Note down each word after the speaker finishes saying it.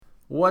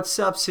What's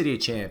up, City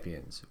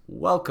Champions?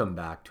 Welcome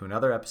back to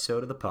another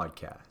episode of the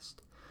podcast.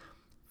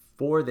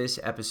 For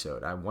this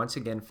episode, I once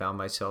again found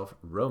myself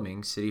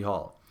roaming City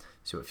Hall,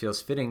 so it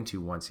feels fitting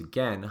to once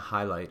again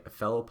highlight a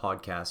fellow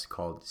podcast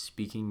called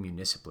Speaking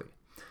Municipally.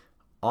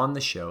 On the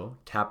show,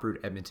 Taproot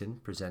Edmonton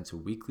presents a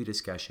weekly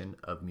discussion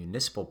of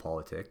municipal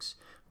politics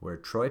where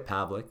Troy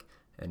Pavlik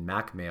and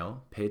Mac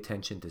Mail pay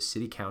attention to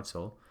City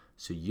Council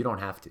so you don't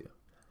have to.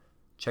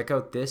 Check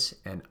out this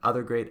and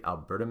other great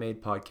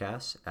Alberta-made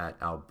podcasts at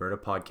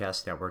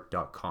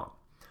albertapodcastnetwork.com,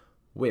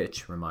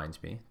 which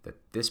reminds me that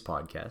this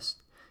podcast,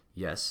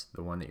 yes,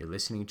 the one that you're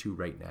listening to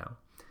right now,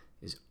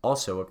 is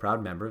also a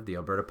proud member of the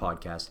Alberta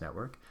Podcast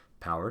Network,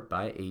 powered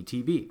by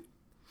ATB.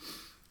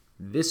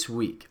 This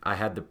week, I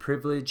had the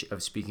privilege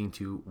of speaking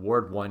to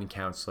Ward 1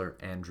 Councillor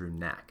Andrew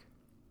Knack.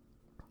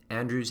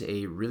 Andrew's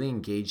a really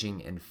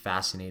engaging and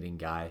fascinating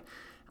guy,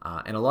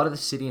 and a lot of the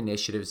city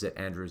initiatives that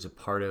Andrew is a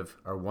part of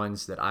are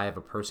ones that I have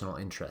a personal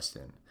interest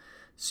in.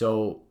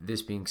 So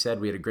this being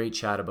said, we had a great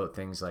chat about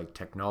things like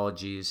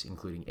technologies,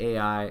 including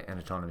AI and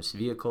autonomous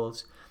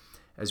vehicles,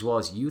 as well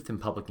as youth and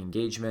public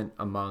engagement,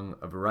 among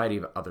a variety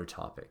of other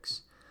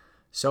topics.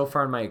 So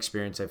far in my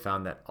experience, I've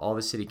found that all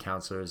the city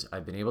councillors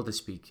I've been able to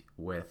speak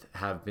with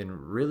have been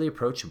really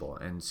approachable,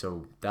 and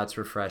so that's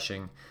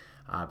refreshing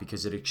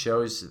because it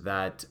shows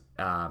that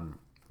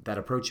that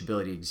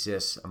approachability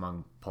exists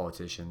among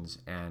politicians,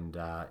 and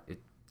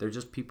they're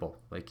just people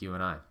like you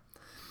and I.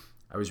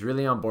 I was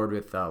really on board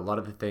with a lot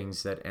of the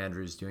things that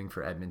Andrew's doing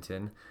for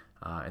Edmonton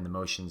and the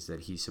motions that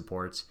he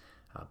supports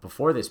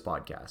before this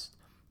podcast.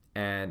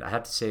 And I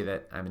have to say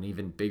that I'm an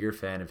even bigger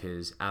fan of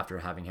his after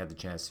having had the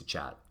chance to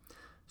chat.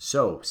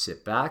 So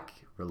sit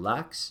back,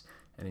 relax,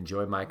 and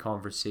enjoy my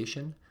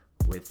conversation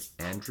with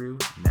Andrew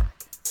Knack.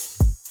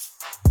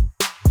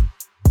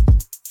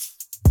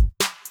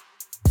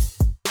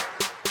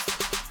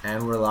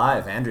 And we're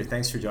live. Andrew,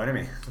 thanks for joining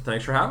me.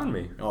 Thanks for having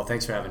me. Oh,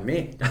 thanks for having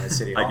me down at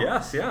City Hall. I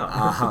guess, yeah.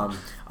 I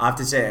have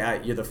to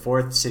say, you're the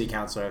fourth city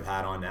councillor I've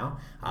had on now.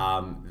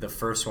 The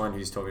first one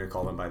who's told me to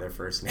call them by their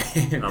first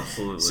name.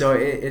 Absolutely. So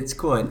it's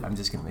cool. I'm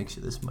just going to make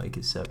sure this mic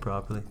is set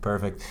properly.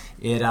 Perfect.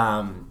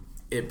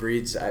 It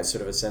breeds sort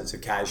of a sense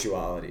of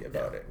casuality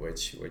about it,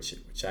 which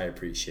I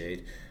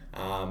appreciate.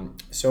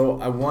 So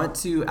I want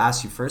to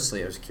ask you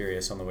firstly, I was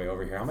curious on the way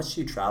over here, how much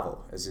do you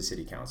travel as a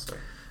city councillor?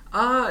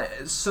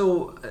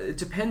 So it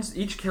depends.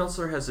 Each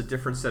councillor has a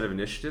different set of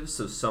initiatives,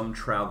 so some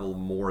travel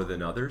more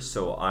than others.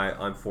 So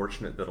I'm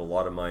fortunate that a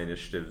lot of my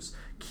initiatives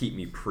keep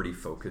me pretty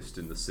focused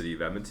in the city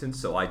of Edmonton,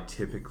 so I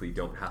typically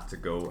don't have to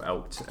go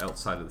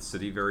outside of the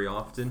city very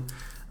often.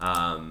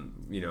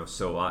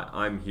 So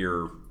I'm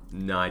here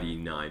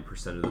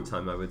 99% of the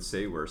time, I would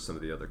say, where some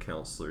of the other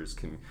councillors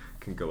can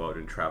go out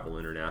and travel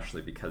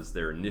internationally because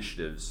their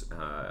initiatives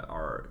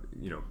are,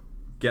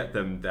 get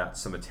them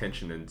some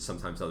attention, and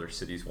sometimes other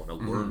cities want to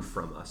learn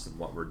from us and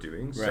what we're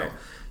doing. Right. So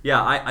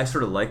yeah, I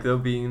sort of like though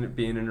being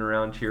in and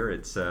around here.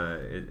 It's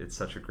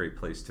such a great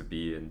place to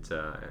be, and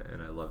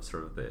I love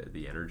sort of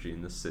the energy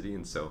in the city,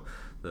 and so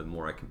the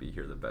more I can be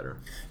here, the better.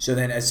 So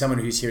then, as someone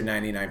who's here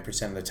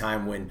 99% of the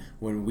time,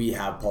 when we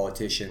have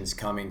politicians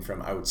coming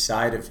from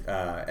outside of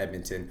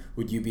Edmonton,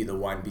 would you be the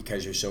one,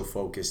 because you're so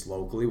focused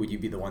locally, would you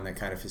be the one that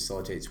kind of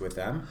facilitates with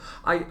them?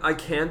 I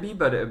can be,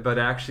 but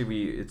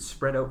actually it's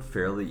spread out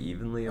fairly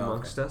evenly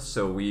amongst us.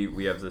 So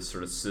we have this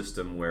sort of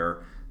system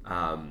where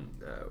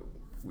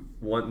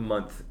 1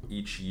 month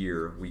each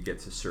year we get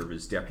to serve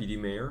as deputy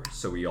mayor,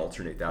 so we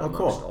alternate that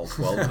amongst all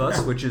 12 of us,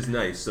 which is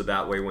nice. So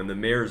that way, when the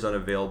mayor is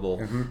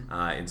unavailable,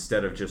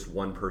 instead of just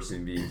one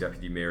person being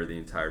deputy mayor the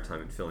entire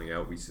time and filling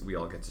out, we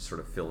all get to sort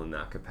of fill in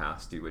that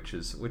capacity, which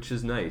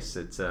is nice.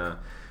 It's it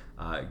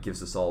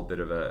gives us all a bit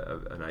of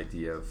an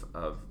idea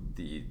of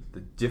the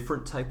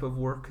different type of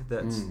work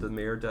that the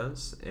mayor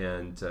does,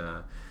 and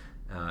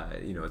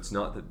it's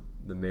not that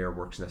the mayor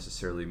works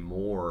necessarily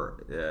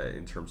more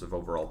in terms of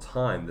overall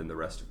time than the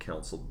rest of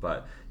council,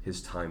 but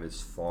his time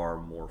is far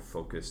more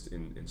focused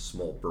in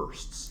small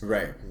bursts.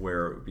 Right.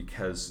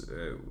 Because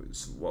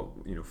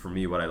for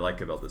me, what I like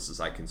about this is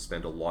I can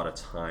spend a lot of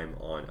time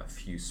on a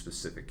few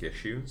specific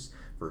issues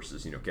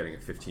versus getting a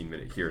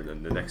 15-minute here and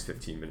then the next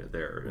 15-minute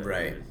there.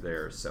 Right.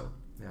 There. So.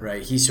 Yeah.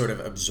 Right. He sort of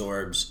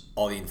absorbs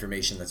all the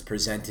information that's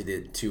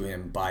presented to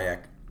him by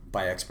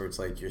experts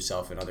like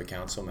yourself and other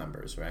council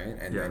members, right?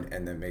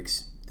 And then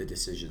makes the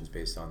decisions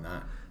based on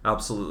that.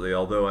 Absolutely.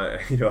 Although I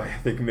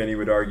think many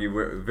would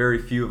argue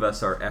very few of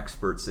us are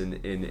experts in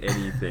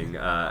anything.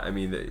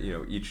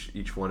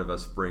 Each one of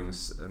us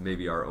brings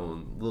maybe our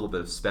own little bit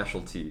of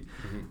specialty,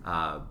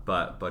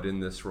 but in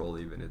this role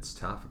even it's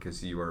tough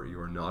because you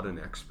are not an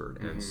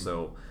expert, and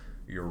so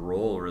your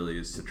role really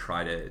is to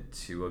try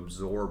to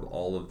absorb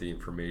all of the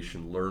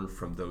information, learn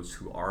from those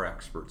who are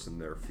experts in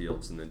their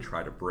fields, and then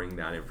try to bring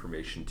that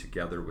information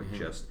together with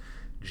just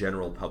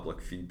general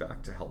public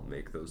feedback to help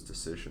make those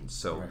decisions.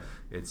 So right.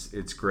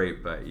 it's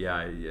great, but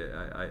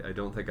I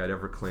don't think I'd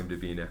ever claim to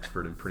be an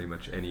expert in pretty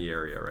much any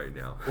area right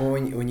now. Well,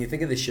 when you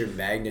think of the sheer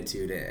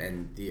magnitude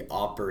and the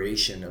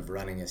operation of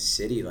running a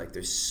city, like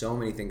there's so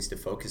many things to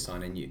focus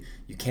on, and you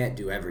can't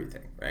do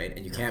everything, right?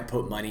 And you can't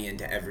put money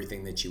into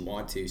everything that you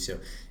want to. So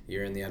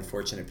you're in the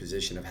unfortunate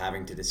position of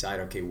having to decide,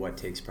 okay, what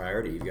takes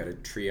priority? You've got to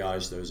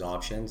triage those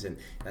options, and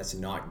that's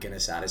not going to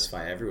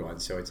satisfy everyone.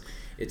 So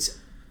it's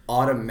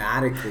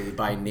automatically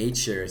by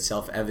nature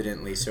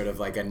self-evidently sort of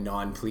like a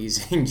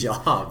non-pleasing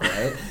job,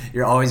 right?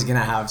 You're always going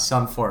to have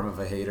some form of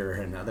a hater or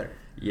another.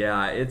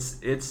 Yeah, it's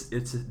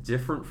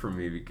different for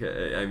me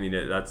because I mean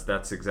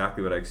that's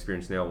exactly what I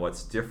experience now.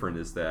 What's different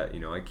is that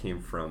I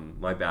came from,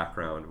 my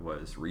background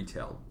was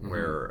retail,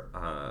 where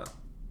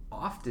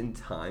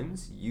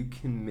oftentimes you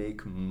can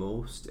make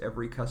most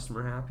every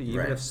customer happy,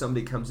 even if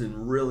somebody comes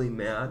in really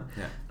mad.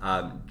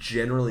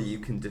 Generally you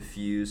can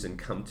diffuse and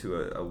come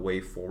to a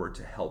way forward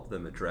to help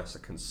them address a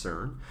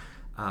concern.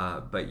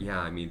 But yeah,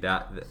 I mean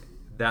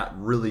that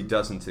really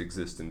doesn't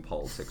exist in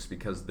politics,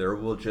 because there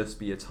will just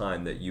be a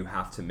time that you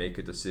have to make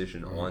a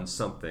decision on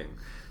something.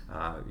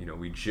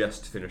 We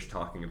just finished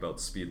talking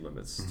about speed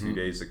limits 2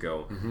 days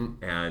ago,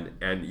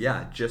 and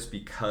yeah, just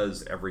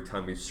because every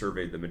time we've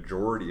surveyed, the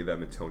majority of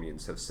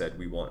Edmontonians have said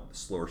we want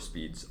slower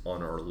speeds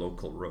on our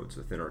local roads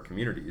within our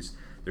communities,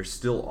 there's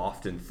still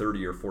often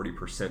 30 or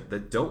 40%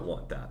 that don't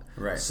want that.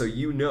 Right. So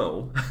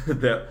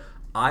that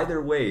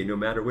either way, no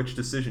matter which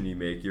decision you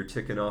make, you're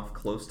ticking off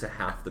close to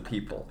half the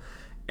people.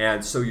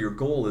 And so your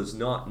goal is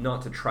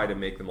not to try to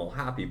make them all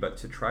happy, but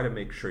to try to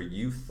make sure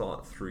you've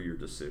thought through your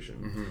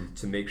decision,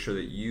 to make sure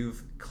that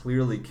you've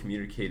clearly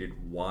communicated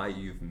why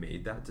you've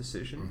made that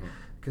decision.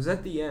 Because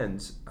at the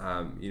end,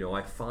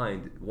 I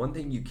find one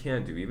thing you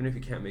can do, even if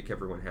you can't make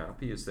everyone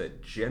happy, is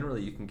that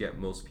generally you can get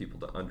most people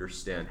to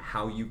understand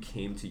how you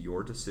came to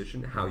your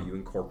decision, how you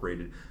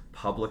incorporated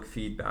public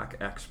feedback,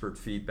 expert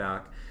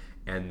feedback,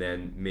 and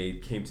then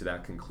came to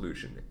that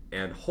conclusion.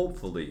 And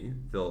hopefully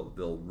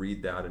they'll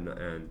read that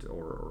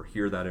or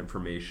hear that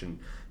information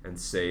and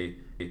say,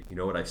 you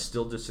know what, I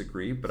still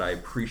disagree, but I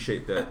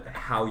appreciate that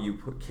how you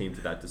came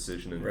to that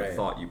decision and the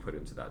thought you put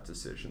into that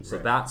decision. So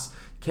that's,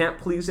 can't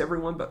please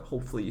everyone, but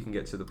hopefully you can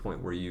get to the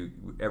point where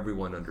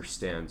everyone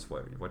understands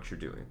what you're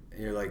doing.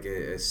 You're like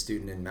a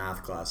student in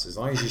math class. As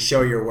long as you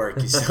show your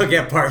work, you still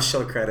get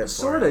partial credit for it.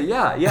 Sort of,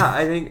 yeah.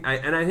 I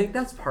think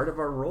that's part of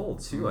our role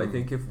too. I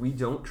think if we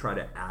don't try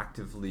to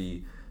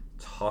actively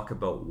talk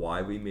about why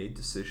we made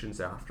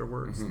decisions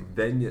afterwards,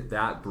 then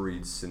that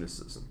breeds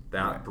cynicism.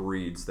 That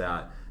breeds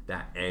that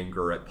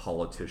anger at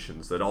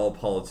politicians, that all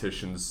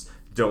politicians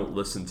don't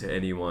listen to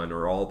anyone,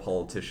 or all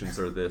politicians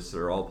are this,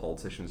 or all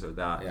politicians are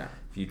that.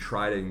 If you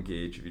try to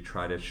engage, if you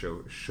try to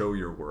show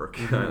your work,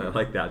 I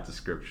like that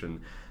description,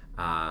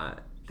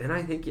 then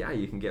I think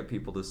you can get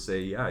people to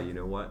say, you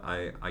know what,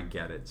 I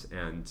get it,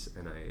 and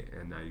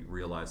I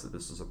realize that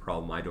this is a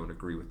problem. I don't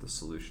agree with the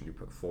solution you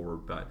put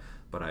forward,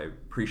 but I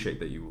appreciate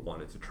that you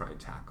wanted to try and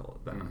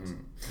tackle that.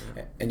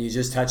 And you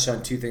just touched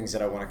on two things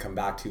that I want to come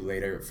back to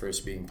later.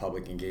 First being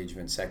public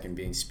engagement, second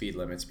being speed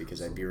limits,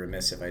 because I'd be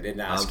remiss if I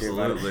didn't ask you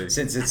about it,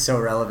 since it's so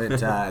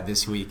relevant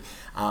this week.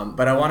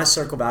 But I want to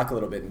circle back a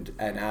little bit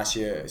and ask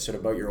you sort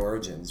of about your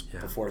origins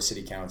before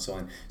City Council.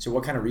 And so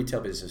what kind of retail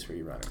business were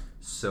you running?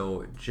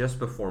 So just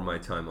before my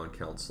time on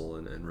council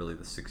and really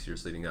the 6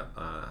 years leading up,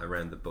 I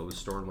ran the Bose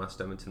store in West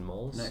Edmonton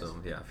Malls. Nice. So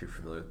yeah, if you're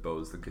familiar with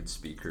Bose, the good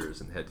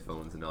speakers and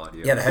headphones and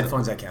audio. Yeah, the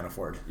headphones I can't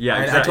afford.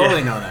 Yeah, exactly. I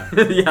totally know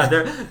them.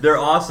 Yeah, they're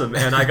awesome,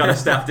 and I got a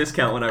staff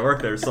discount when I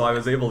worked there, so I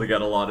was able to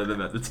get a lot of them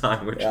at the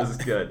time, which was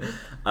good.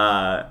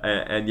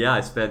 And yeah,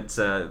 I spent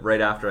right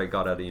after I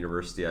got out of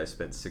university, I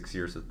spent 6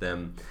 years with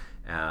them.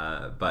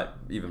 But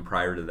even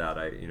prior to that,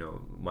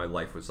 my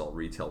life was all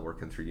retail,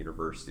 working through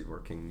university,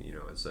 working,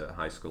 as a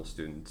high school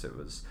student. It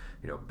was,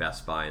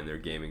 Best Buy in their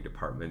gaming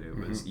department. It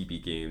was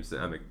EB Games.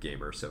 I'm a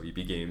gamer, so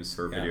EB Games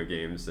for video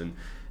games.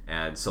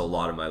 And so a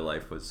lot of my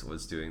life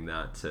was doing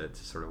that to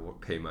sort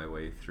of pay my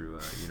way through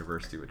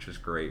university, which was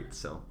great.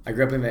 So I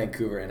grew up in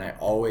Vancouver, and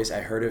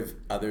I heard of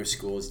other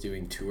schools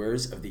doing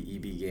tours of the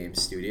EB Games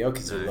studio,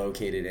 because they're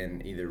located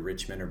in either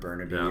Richmond or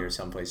Burnaby or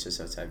someplace just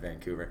outside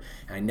Vancouver.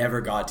 And I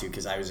never got to,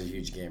 because I was a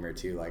huge gamer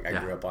too. Like I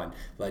grew up on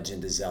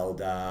Legend of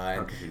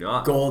Zelda and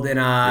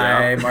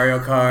GoldenEye, Mario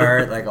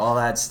Kart, like all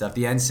that stuff.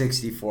 The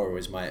N64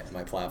 was my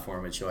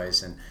platform of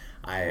choice, and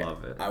I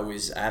love it.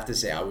 I have to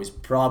say, I was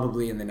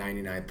probably in the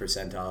 99th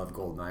percentile of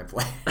GoldenEye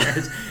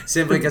players,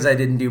 simply because I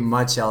didn't do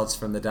much else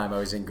from the time I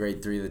was in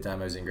grade 3 to the time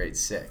I was in grade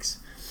 6.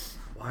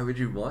 Why would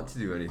you want to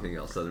do anything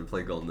else other than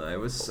play GoldenEye? It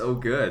was so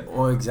good.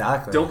 Well,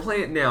 exactly. Don't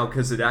play it now,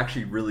 because it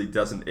actually really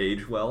doesn't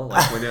age well.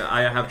 Like when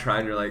I have tried,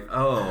 and you're like,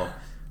 oh,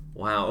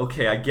 Wow.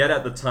 Okay, I get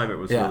at the time it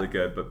was really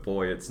good, but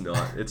boy, it's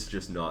not. It's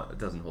just not. It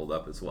doesn't hold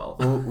up as well.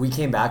 Well, we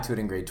came back to it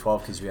in grade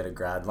 12 because we had a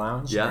grad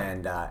lounge,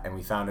 and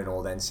we found an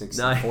old N64.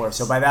 Nice.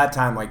 So by that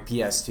time, like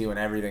PS2 and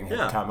everything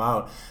had come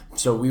out.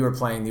 So we were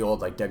playing the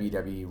old like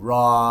WWE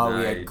Raw. Nice.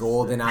 We had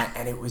GoldenEye,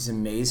 and it was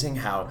amazing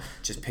how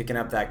just picking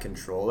up that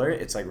controller,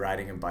 it's like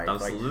riding a bike.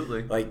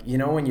 Absolutely. Like you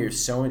know when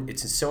it's so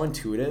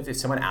intuitive. If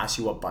someone asks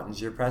you what buttons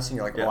you're pressing,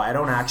 you're like, oh, I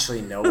don't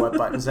actually know what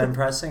buttons I'm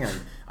pressing.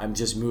 I'm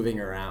just moving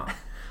around.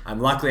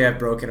 Luckily I've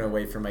broken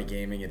away from my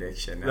gaming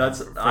addiction.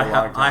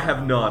 I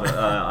have not.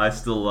 I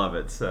still love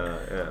it.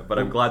 But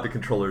I'm glad the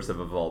controllers have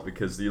evolved,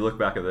 because you look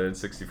back at the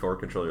N64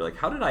 controller, you're like,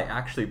 how did I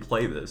actually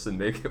play this and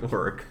make it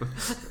work?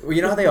 Well,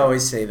 you know how they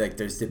always say like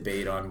there's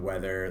debate on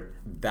whether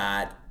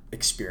that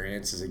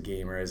experience as a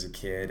gamer as a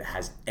kid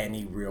has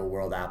any real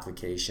world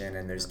application,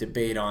 and there's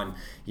debate on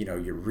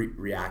your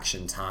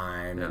reaction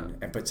time,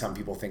 but some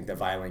people think that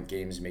violent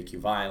games make you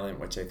violent,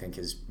 which I think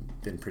has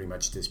been pretty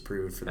much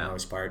disproved for the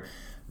most part.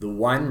 The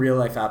one real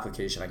life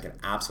application I can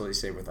absolutely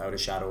say without a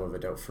shadow of a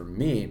doubt for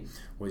me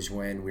was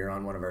when we were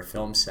on one of our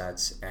film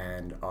sets,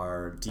 and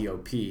our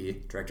DOP,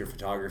 director of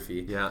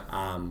photography,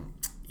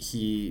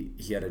 he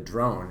had a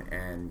drone,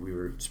 and we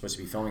were supposed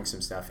to be filming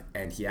some stuff,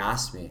 and he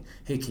asked me,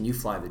 hey, can you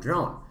fly the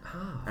drone?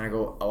 And I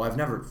go, oh, I've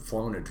never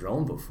flown a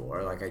drone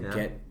before. Like, I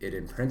get it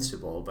in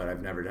principle, but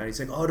I've never done it.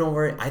 He's like, oh, don't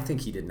worry. I think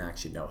he didn't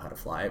actually know how to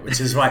fly it, which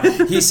is why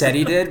he said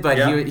he did, but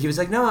he was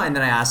like, no. And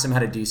then I asked him how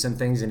to do some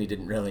things, and he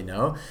didn't really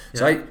know.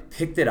 So I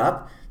picked it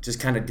up, just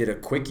kind of did a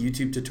quick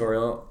YouTube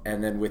tutorial,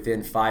 and then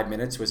within 5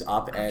 minutes was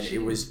up, and it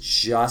was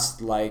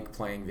just like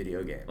playing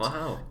video games.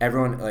 Wow.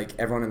 Everyone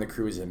in the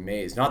crew was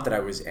amazed. Not that I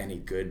was any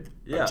good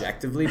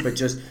objectively, but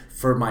just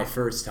for my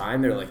first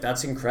time, they're like,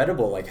 that's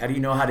incredible. Like, how do you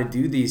know how to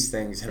do these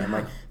things? And I'm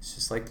like, it's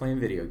just like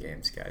playing video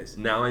games, guys.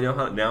 Now I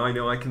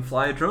know I can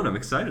fly a drone. I'm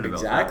excited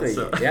about that. Exactly.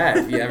 So. Yeah,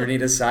 if you ever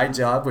need a side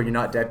job when you're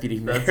not deputy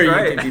mayor,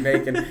 you can be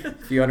making a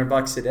few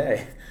 $100 a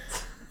day.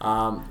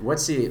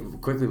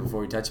 Quickly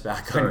before we touch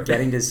back on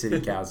getting to city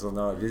council,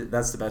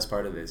 that's the best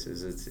part of this,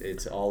 is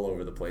it's all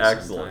over the place.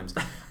 Excellent.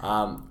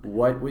 Sometimes.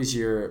 What was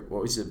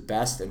the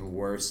best and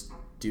worst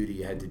duty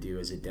you had to do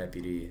as a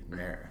deputy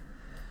mayor?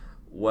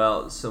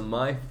 Well, so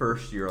my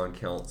first year on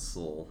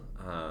council,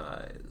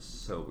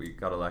 so we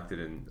got elected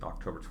in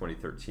October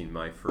 2013.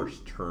 My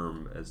first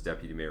term as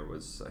deputy mayor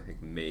was, I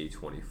think, May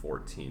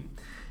 2014.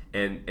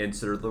 And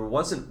so there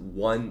wasn't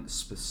one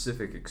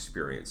specific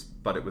experience,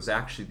 but it was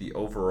actually the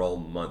overall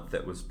month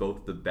that was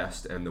both the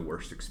best and the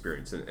worst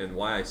experience. And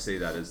why I say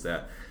that is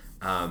that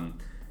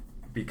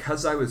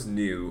because I was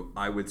new,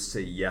 I would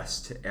say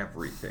yes to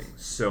everything.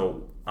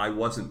 So I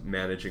wasn't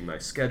managing my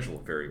schedule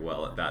very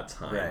well at that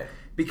time. Right.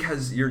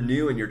 Because you're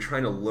new and you're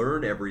trying to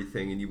learn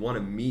everything, and you want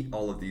to meet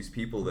all of these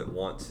people that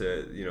want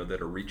to,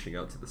 that are reaching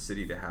out to the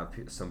city to have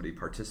somebody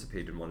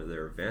participate in one of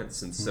their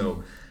events. And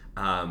so,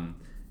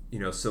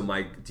 so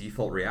my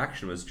default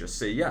reaction was just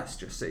say yes.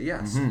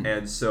 Mm-hmm.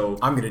 And so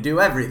I'm going to do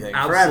everything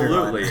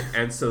absolutely. For everyone.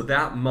 And so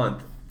that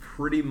month,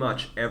 pretty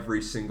much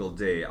every single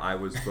day, I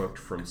was booked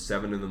from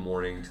 7 in the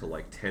morning to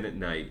like 10 at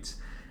night.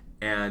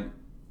 And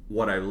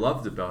what I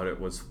loved about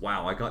it was,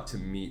 wow, I got to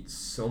meet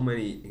so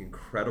many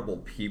incredible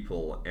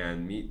people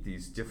and meet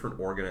these different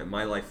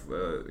my life,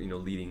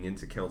 leading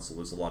into council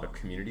was a lot of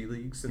community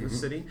leagues in the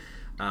city.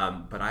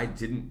 But I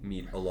didn't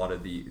meet a lot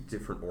of the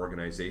different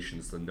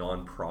organizations, the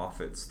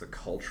nonprofits, the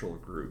cultural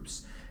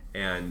groups,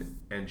 and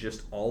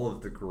just all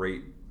of the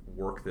great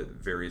work that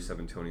various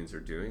Edmontonians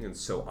are doing. And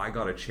so I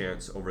got a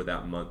chance over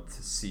that month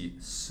to see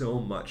so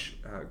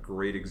many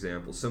great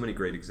examples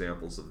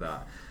of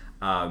that.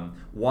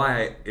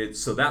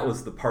 So that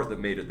was the part that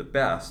made it the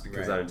best,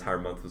 because that entire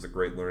month was a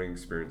great learning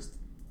experience.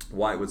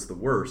 Why it was the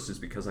worst is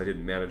because I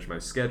didn't manage my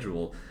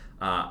schedule.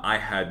 I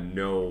had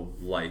no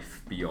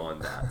life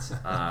beyond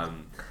that.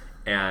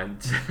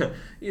 And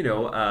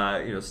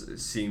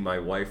seeing my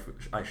wife,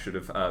 I should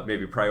have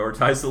maybe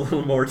prioritized a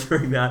little more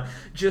during that.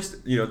 Just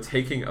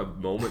taking a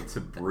moment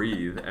to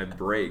breathe and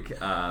break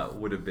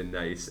would have been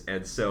nice.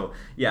 And so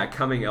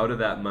coming out of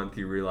that month,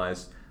 you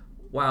realize,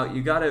 wow,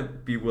 you got to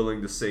be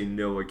willing to say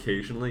no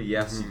occasionally.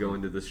 Yes, you go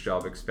into this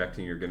job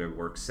expecting you're going to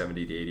work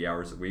 70 to 80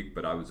 hours a week,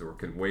 but I was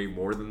working way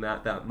more than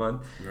that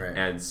month. Right.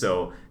 And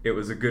so it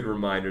was a good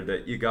reminder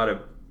that you got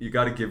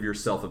to give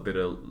yourself a bit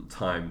of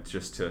time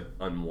just to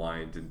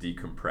unwind and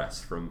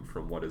decompress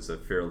from what is a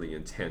fairly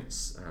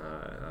intense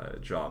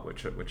job,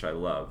 which I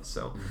love.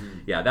 So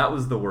that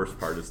was the worst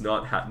part, is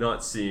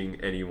not seeing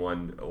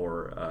anyone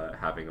or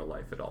having a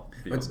life at all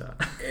beyond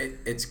that.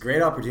 It's a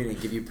great opportunity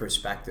to give you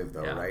perspective,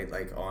 though, right?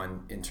 Like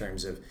in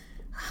terms of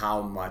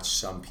how much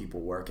some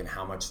people work and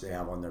how much they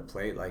have on their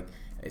plate. Like,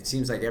 it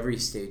seems like every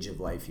stage of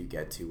life you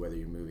get to, whether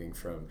you're moving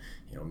from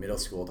middle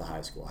school to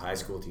high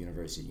school to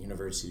university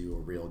to a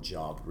real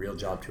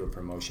job to a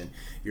promotion,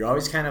 you're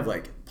always kind of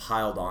like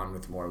piled on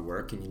with more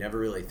work, and you never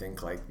really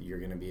think like you're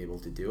going to be able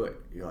to do it.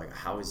 You're like,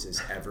 how is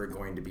this ever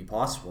going to be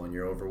possible? And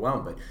you're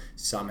overwhelmed, but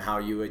somehow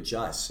you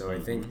adjust. So I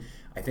think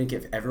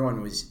if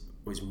everyone was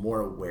was more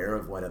aware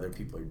of what other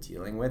people are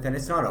dealing with, and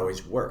it's not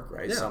always work,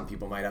 right? Yeah. Some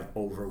people might have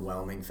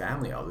overwhelming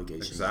family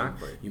obligations.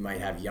 Exactly. You might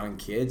have young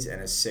kids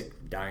and a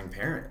sick, dying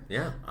parent.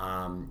 Yeah.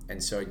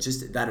 And so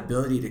just that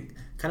ability to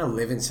kind of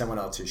live in someone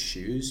else's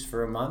shoes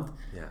for a month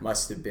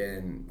must have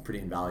been pretty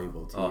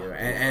invaluable to you,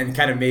 and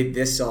kind of made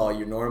this all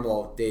your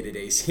normal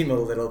day-to-day seem a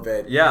little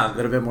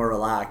bit more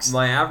relaxed.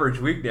 My average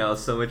week now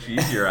is so much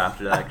easier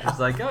after that, because it's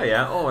like,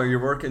 you're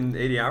working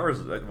 80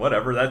 hours,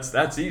 whatever,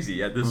 that's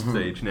easy at this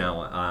stage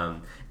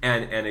now.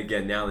 And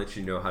again, now that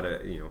you know how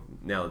to,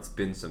 now it's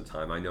been some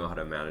time, I know how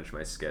to manage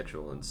my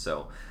schedule, and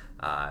so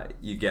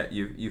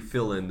you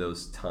fill in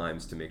those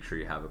times to make sure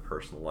you have a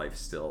personal life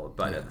still,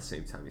 but at the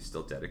same time you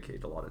still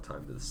dedicate a lot of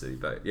time to the city.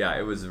 But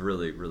it was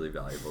really, really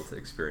valuable to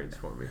experience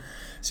for me.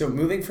 So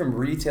moving from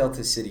retail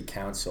to city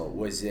council,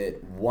 was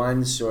it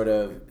one sort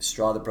of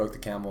straw that broke the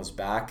camel's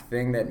back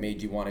thing that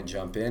made you want to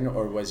jump in,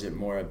 or was it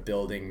more a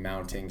building,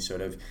 mounting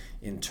sort of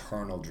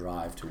internal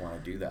drive to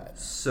want to do that?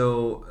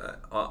 So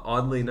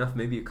oddly enough,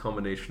 maybe a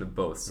combination of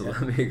both. So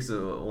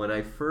when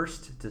I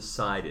first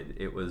decided,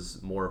 it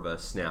was more of a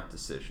snap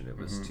decision. It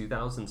was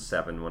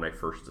 2007 when I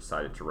first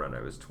decided to run.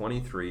 I was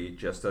 23,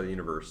 just out of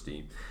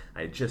university.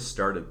 I had just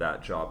started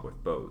that job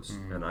with Bose,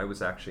 and I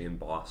was actually in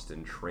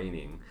Boston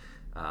training,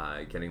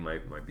 getting my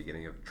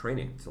beginning of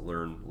training to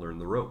learn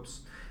the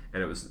ropes.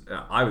 And it was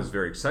I was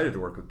very excited to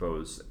work with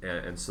Bose,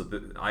 and so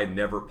I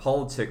never,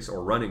 politics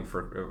or running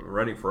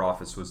for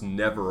office was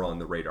never on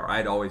the radar. I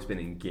had always been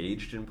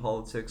engaged in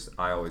politics.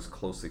 I always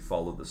closely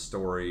followed the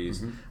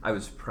stories. I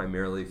was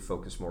primarily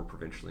focused more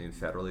provincially and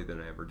federally than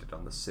I ever did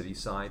on the city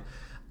side.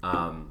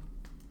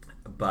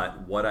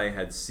 But what I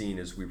had seen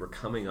is we were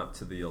coming up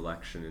to the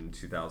election in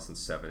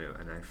 2007,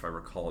 and if I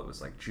recall, it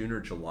was like June or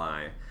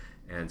July.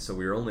 And so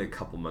we were only a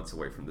couple months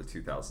away from the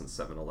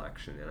 2007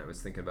 election, and I was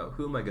thinking about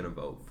who am I going to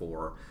vote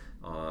for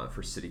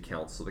city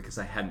council, because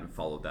I hadn't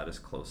followed that as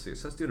closely.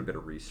 So I was doing a bit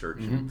of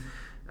research,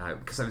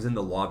 because I was in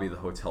the lobby of the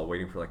hotel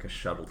waiting for like a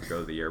shuttle to go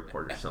to the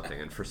airport or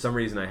something, and for some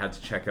reason I had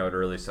to check out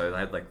early, so I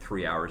had like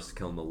 3 hours to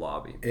kill in the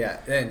lobby.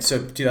 Yeah, and so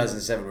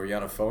 2007, were you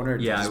on a phone, or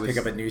did you just pick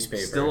up a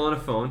newspaper? Still on a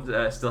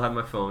phone, still had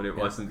my phone. It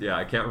wasn't,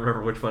 I can't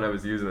remember which one I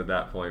was using at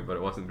that point, but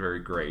it wasn't very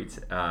great.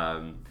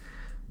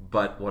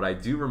 But what I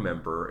do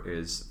remember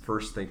is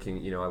first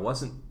thinking, I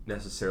wasn't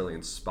necessarily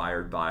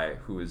inspired by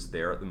who was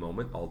there at the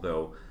moment,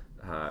 although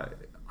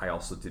I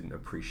also didn't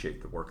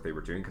appreciate the work they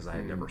were doing, because I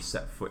had never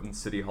set foot in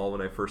City Hall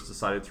when I first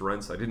decided to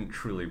run, so I didn't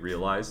truly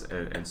realize.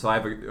 And so I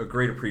have a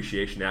great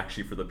appreciation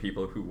actually for the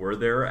people who were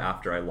there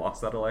after I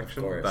lost that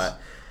election. Of course.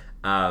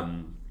 But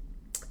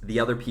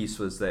the other piece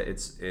was that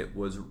it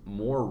was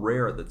more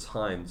rare at the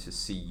time to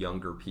see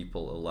younger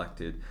people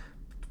elected,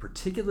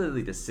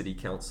 particularly to city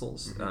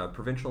councils.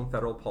 Provincial and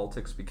federal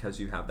politics, because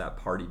you have that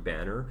party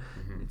banner,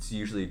 it's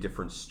usually a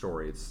different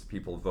story. It's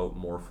people vote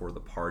more for the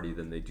party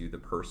than they do the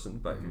person,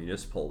 but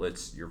municipal,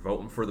 you're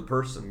voting for the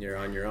person. You're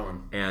on your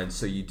own. And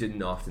so you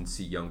didn't often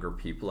see younger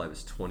people. I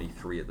was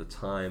 23 at the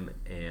time,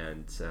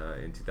 and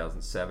in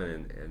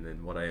 2007, and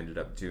then what I ended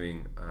up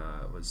doing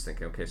was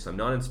thinking, okay, so I'm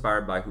not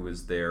inspired by who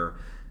was there.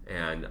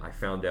 And I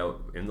found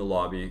out in the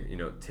lobby,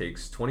 it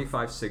takes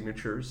 25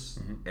 signatures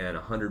and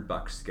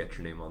 $100 to get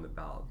your name on the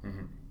ballot.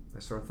 I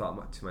sort of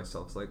thought to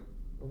myself, well,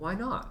 why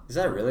not? Is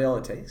that really all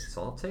it takes? It's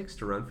all it takes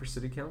to run for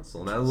city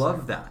council. And I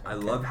love that. Okay. I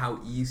love how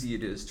easy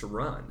it is to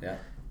run. Yeah.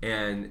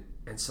 And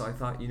so I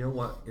thought, you know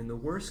what? In the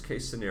worst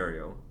case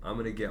scenario, I'm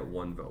going to get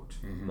one vote,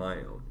 my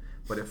own.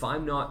 But if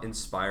I'm not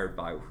inspired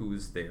by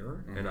who's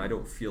there, and I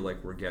don't feel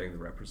like we're getting the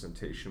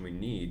representation we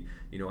need,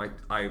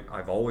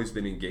 I've always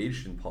been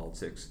engaged in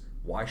politics.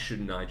 Why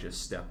shouldn't I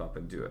just step up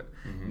and do it?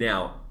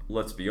 Now,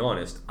 let's be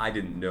honest, I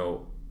didn't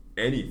know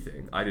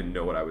anything. I didn't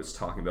know what I was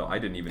talking about. I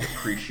didn't even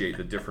appreciate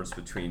the difference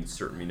between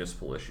certain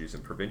municipal issues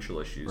and provincial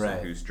issues,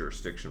 and whose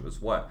jurisdiction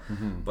was what.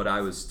 But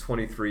I was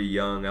 23,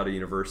 young, out of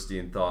university,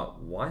 and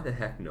thought, why the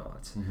heck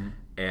not?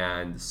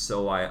 And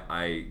so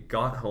I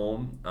got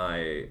home.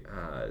 I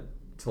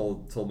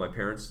told my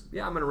parents,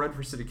 I'm going to run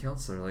for city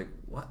council. And they're like,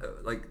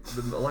 what? Like,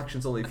 the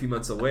election's only a few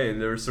months away,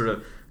 and they were sort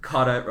of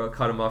caught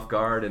them off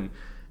guard, and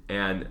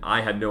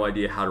I had no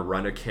idea how to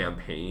run a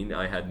campaign.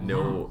 I had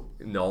no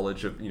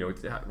knowledge of,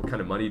 what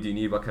kind of money do you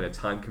need? What kind of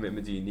time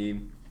commitment do you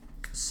need?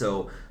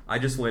 So I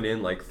just went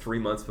in like 3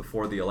 months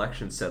before the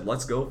election, said,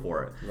 let's go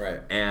for it. Right.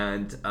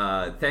 And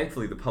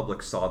thankfully the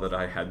public saw that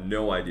I had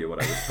no idea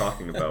what I was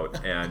talking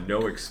about and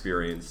no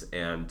experience.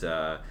 And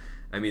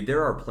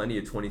there are plenty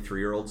of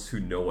 23-year-olds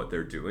who know what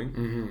they're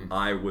doing.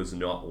 I was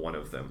not one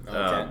of them.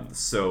 Okay.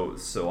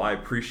 So I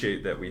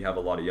appreciate that we have a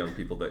lot of young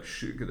people that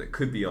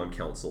could be on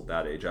council at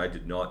that age. I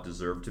did not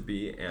deserve to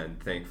be,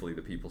 and thankfully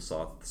the people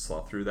saw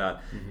through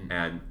that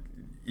and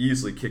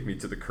easily kicked me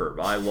to the curb.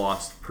 I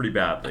lost pretty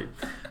badly.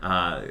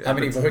 How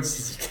many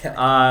votes did you get?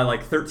 Like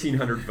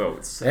 1,300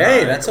 votes.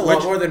 Hey, that's a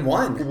lot more than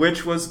one.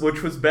 Which was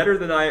better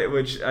than I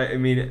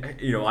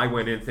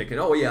went in thinking,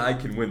 I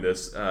can win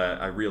this.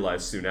 I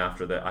realized soon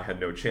after that I had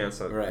no chance.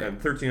 Right. And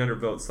 1,300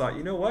 votes, thought,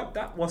 you know what,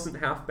 that wasn't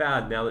half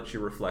bad now that you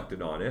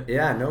reflected on it.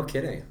 Yeah, no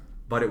kidding.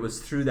 But it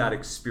was through that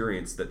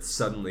experience that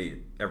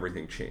suddenly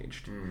everything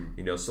changed.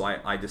 So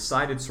I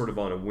decided sort of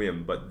on a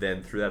whim, but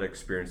then through that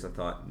experience I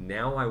thought,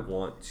 now I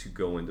want to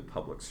go into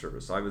public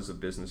service. I was a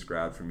business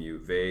grad from U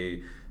of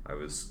A. I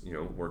was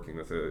working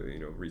with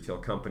a retail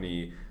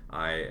company.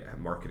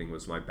 Marketing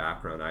was my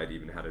background. I had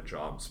even had a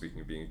job,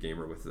 speaking of being a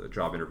gamer, with a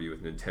job interview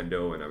with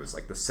Nintendo, and I was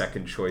like the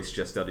second choice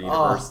just out of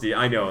university.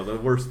 I know, the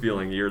worst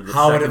feeling. You're the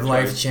How second would have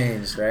life choice.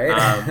 changed,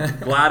 right?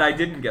 Glad I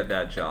didn't get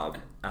that job.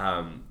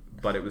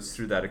 But it was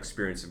through that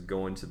experience of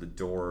going to the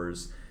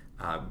doors,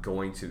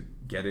 going to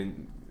get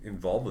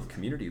involved with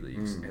community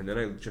leagues. And then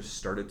I just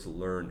started to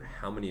learn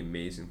how many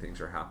amazing things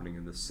are happening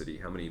in this city,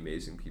 how many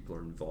amazing people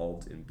are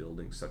involved in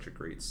building such a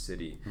great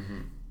city.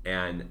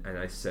 And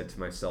I said to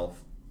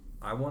myself,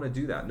 I want to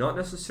do that. Not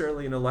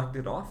necessarily an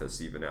elected office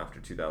even after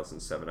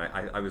 2007.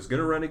 I was going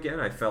to run again.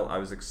 I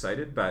was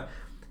excited, but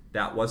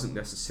that wasn't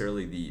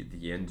necessarily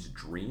the end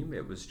dream.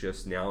 It was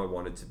just now I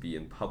wanted to be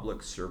in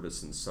public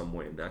service in some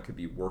way, and that could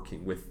be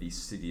working with the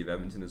City of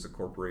Edmonton as a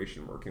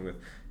corporation, working with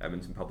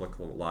Edmonton Public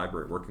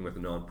Library, working with a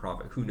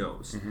nonprofit, who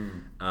knows.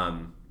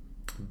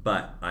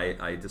 But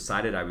I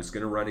decided I was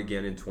going to run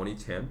again in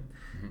 2010,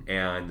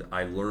 and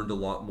I learned a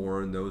lot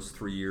more in those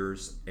 3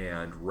 years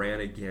and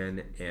ran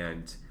again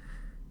and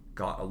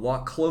got a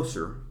lot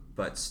closer,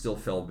 but still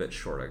fell a bit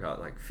short. I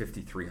got like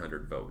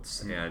 5,300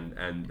 votes.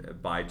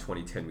 And by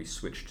 2010, we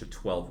switched to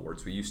 12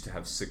 wards. We used to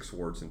have 6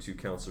 wards and 2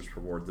 councillors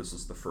per ward. This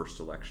was the first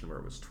election where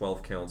it was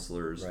 12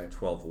 councillors,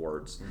 12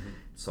 wards.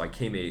 So I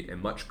came a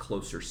much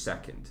closer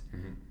second.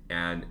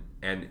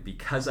 And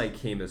because I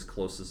came as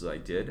close as I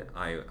did,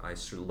 I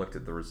sort of looked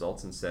at the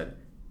results and said,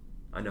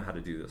 I know how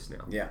to do this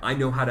now. Yeah. I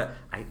know how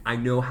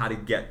to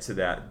get to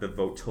the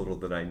vote total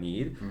that I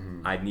need.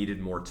 I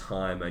needed more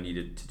time. I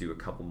needed to do a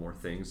couple more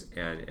things,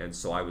 and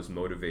so I was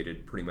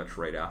motivated pretty much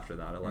right after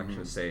that election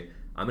to say,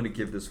 I'm going to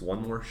give this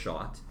one more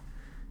shot.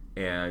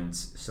 And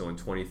so in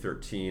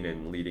 2013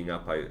 and leading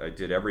up, I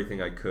did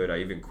everything I could. I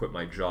even quit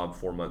my job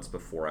 4 months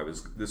before.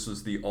 This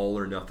was the all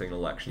or nothing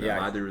election.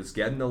 I either was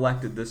getting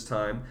elected this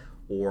time,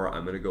 or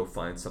I'm going to go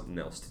find something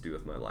else to do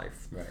with my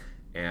life. Right.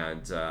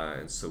 And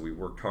so we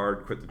worked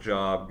hard, quit the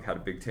job, had a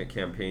big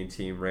campaign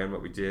team, ran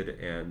what we did,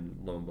 and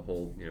lo and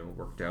behold,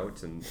 worked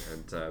out, and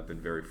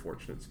been very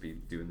fortunate to be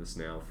doing this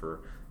now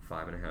for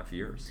 5.5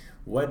 years.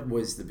 What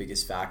was the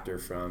biggest factor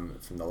from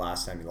the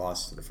last time you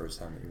lost to the first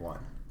time that you won?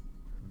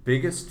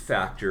 Biggest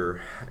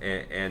factor,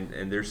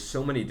 and there's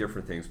so many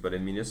different things, but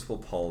in municipal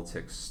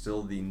politics,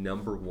 still the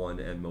number one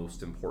and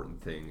most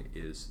important thing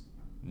is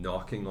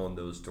knocking on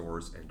those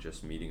doors and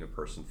just meeting a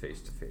person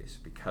face to face,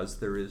 because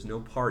there is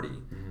no party.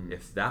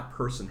 If that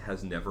person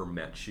has never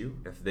met you,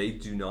 if they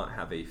do not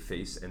have a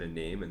face and a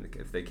name, and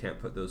if they can't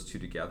put those two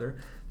together,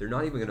 they're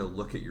not even going to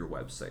look at your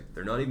website.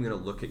 They're not even going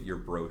to look at your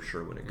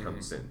brochure when it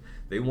comes in.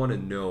 They want to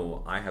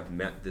know, I have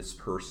met this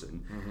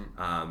person,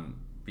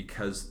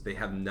 because they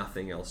have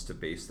nothing else to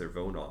base their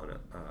vote on.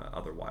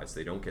 Otherwise,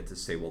 they don't get to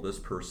say, well, this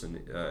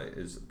person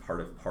is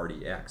part of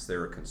Party X.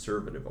 They're a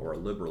conservative or a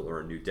liberal or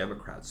a New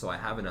Democrat, so I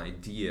have an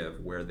idea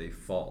of where they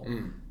fall.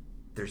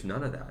 There's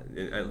none of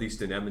that, at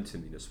least in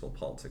Edmonton municipal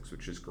politics,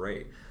 which is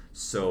great.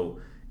 So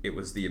it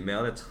was the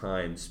amount of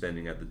time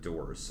spending at the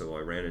doors. So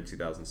I ran in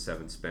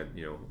 2007, spent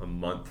a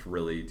month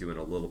really doing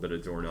a little bit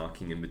of door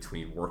knocking in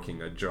between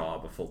working a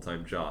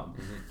full-time job.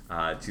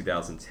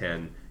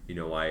 2010,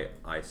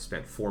 I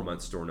spent 4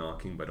 months door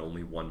knocking, but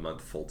only 1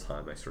 month full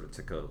time. I sort of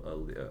took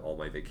all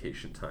my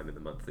vacation time in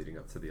the month leading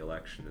up to the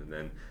election, and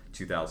then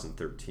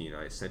 2013,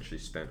 I essentially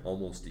spent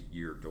almost a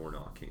year door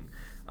knocking,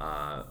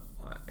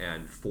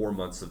 and 4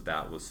 months of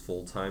that was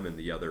full time, and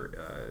the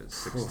other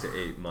 6 to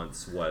 8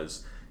 months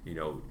was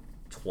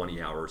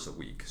 20 hours a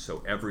week.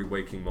 So every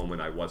waking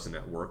moment I wasn't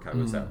at work, I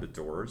was at the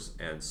doors,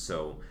 and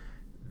so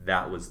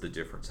that was the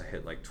difference. I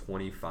hit like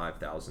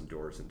 25,000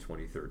 doors in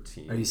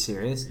 2013. Are you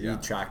serious? Yeah. You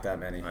tracked that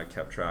many? I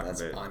kept track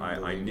of it.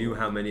 I knew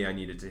how many I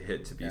needed to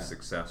hit to be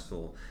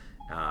successful,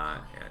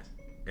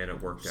 and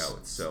it worked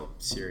out. So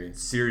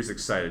Siri's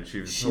excited. She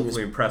was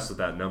hopefully impressed with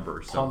that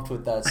number. So. Pumped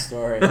with that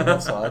story.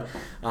 That's odd.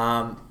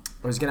 I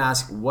was gonna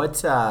ask,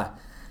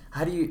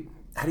 how do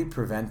you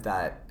prevent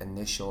that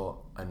initial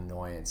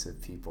annoyance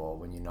of people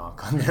when you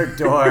knock on their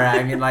door?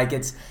 I mean, like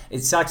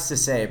it sucks to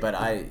say, but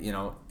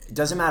it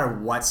doesn't matter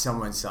what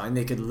someone's selling.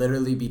 They could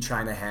literally be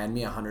trying to hand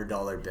me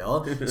 $100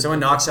 bill. Someone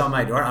knocks on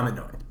my door, I'm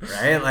annoyed,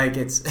 right? Like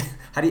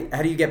how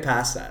do you get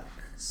past that?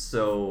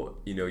 So,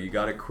 you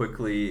got to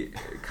quickly,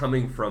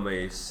 coming from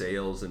a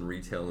sales and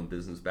retail and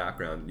business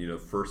background,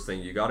 first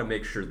thing, you got to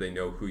make sure they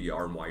know who you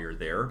are and why you're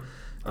there.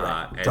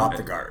 Drop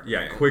the guard.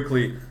 Yeah,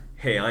 quickly,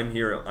 hey, I'm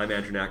here, I'm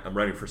Andrew Knack, I'm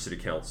running for city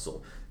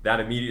council. That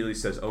immediately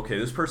says, okay,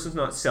 this person's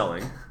not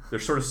selling. They're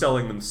sort of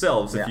selling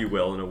themselves, if you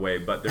will, in a way,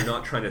 but they're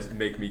not trying to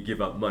make me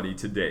give up money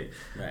today.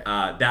 Right.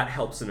 That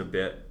helps in a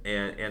bit.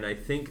 And I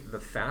think the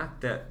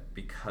fact that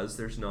because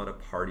there's not a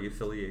party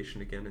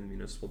affiliation, again, in the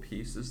municipal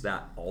pieces,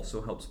 that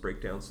also helps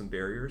break down some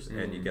barriers,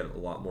 and you get a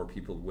lot more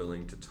people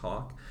willing to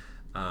talk.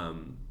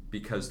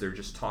 Because they're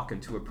just talking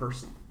to a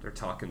person. They're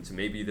talking to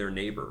maybe their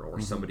neighbor or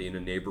somebody in a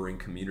neighboring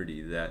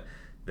community that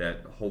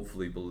that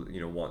hopefully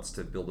wants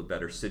to build a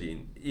better city,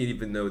 and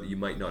even though you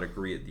might not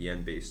agree at the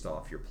end based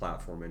off your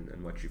platform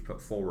and what you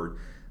put forward,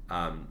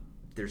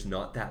 there's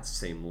not that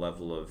same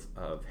level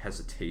of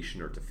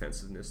hesitation or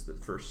defensiveness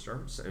that first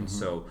starts. And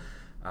so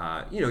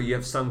you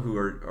have some who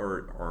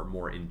are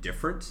more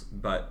indifferent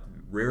but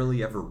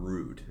rarely ever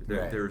rude.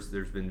 There's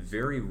been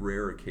very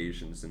rare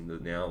occasions in the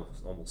now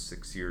almost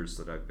 6 years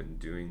that I've been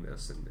doing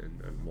this,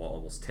 and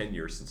almost 10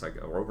 years since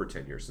or over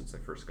 10 years since I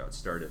first got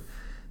started,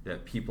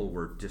 that people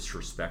were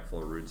disrespectful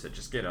or rude and said,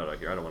 just get out of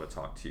here, I don't want to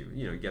talk to you.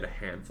 You get a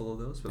handful of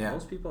those, but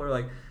most people are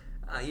like,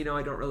 I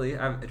don't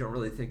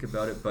really think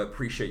about it, but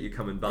appreciate you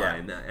coming by.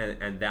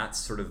 And that's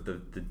sort of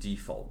the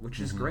default, which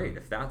is great.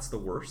 If that's the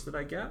worst that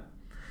I get,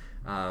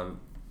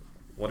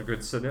 what a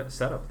good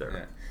setup there.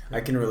 Yeah. I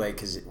can relate,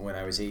 because when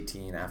I was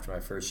 18, after my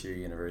first year of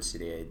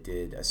university, I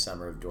did a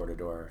summer of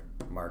door-to-door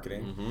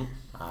marketing.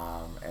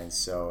 And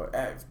so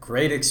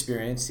great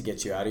experience to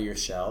get you out of your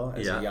shell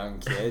as a young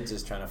kid,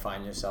 just trying to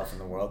find yourself in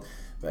the world.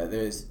 But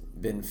there's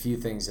been few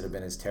things that have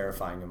been as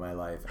terrifying in my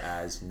life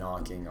as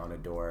knocking on a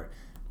door,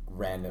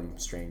 random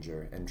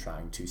stranger, and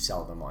trying to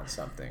sell them on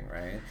something,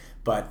 right?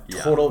 But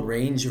total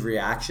range of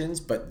reactions.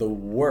 But the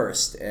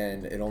worst,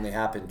 and it only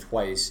happened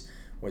twice,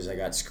 was I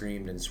got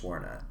screamed and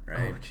sworn at,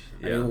 right?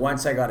 I mean,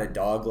 once I got a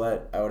dog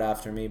let out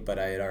after me, but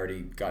I had already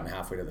gotten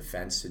halfway to the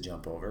fence to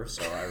jump over,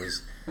 so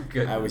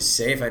I was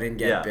safe. I didn't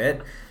get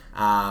bit.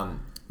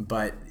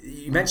 But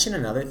you mentioned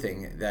another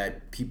thing,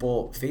 that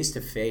people face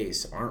to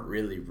face aren't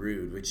really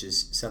rude, which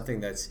is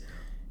something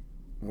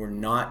we're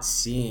not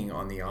seeing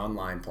on the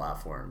online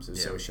platforms of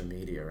social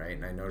media, right?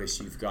 And I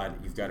noticed you've got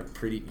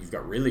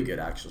really good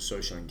actual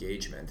social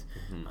engagement,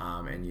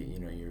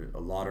 and a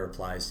lot of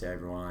replies to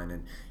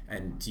everyone.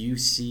 And do you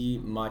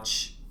see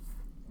much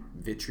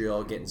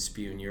vitriol getting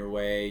spewed your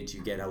way? Do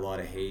you get a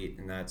lot of hate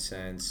in that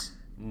sense?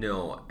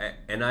 No,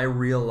 and I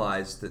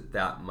realize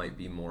that might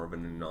be more of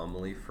an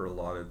anomaly for a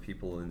lot of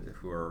people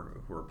who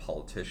are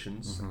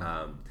politicians.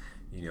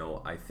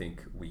 I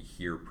think we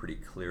hear pretty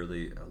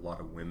clearly a lot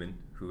of women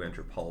who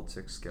enter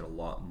politics get a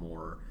lot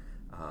more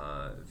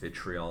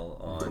vitriol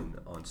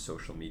on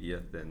social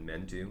media than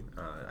men do.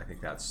 I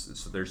think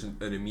so there's an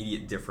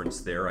immediate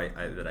difference there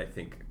that I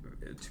think,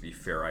 to be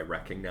fair, I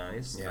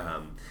recognize.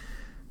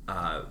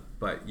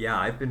 But yeah,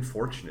 I've been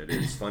fortunate.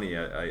 It's funny,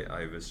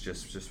 I was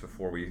just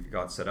before we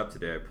got set up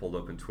today, I pulled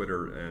open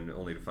Twitter, and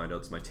only to find out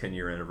it's my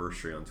 10-year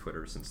anniversary on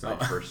Twitter since I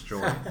first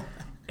joined.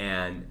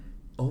 And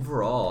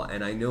overall,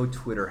 and I know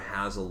Twitter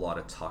has a lot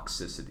of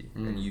toxicity,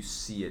 and you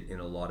see it in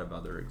a lot of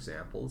other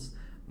examples.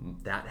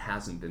 That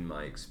hasn't been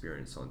my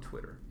experience on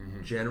Twitter.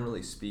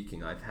 Generally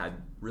speaking, I've had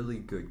really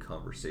good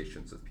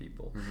conversations with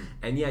people.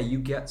 And you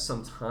get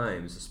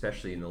sometimes,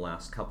 especially in the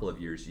last couple of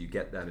years, you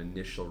get that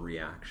initial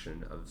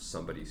reaction of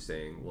somebody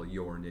saying, well,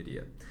 you're an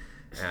idiot.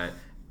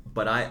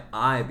 But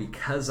I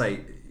because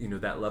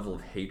that level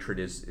of hatred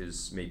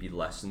is maybe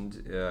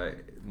lessened,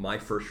 my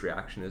first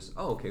reaction is,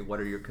 oh, okay, what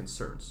are your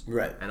concerns?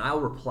 Right. And I'll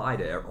reply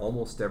to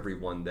almost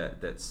everyone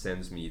that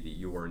sends me the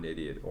you're an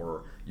idiot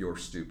or you're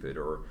stupid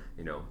or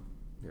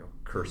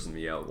cursing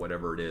me out,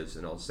 whatever it is,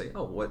 and I'll say,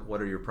 oh,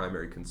 what are your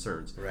primary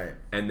concerns? Right.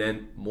 And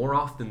then more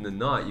often than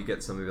not, you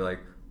get somebody like,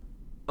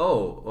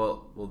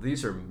 oh, well,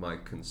 these are my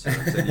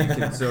concerns, and you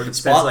can sort of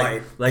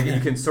spotlight. like you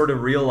can sort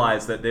of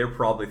realize that they're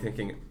probably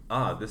thinking,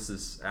 this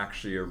is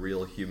actually a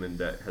real human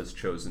that has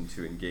chosen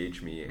to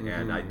engage me,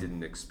 and I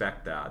didn't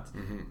expect that,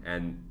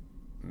 and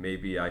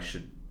maybe I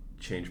should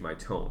change my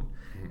tone.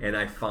 And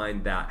I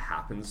find that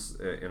happens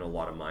in a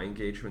lot of my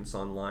engagements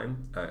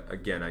online.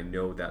 Again, I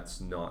know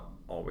that's not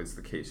always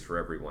the case for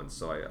everyone,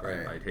 so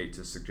I'd hate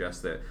to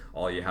suggest that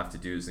all you have to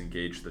do is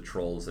engage the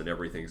trolls and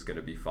everything's going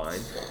to be fine.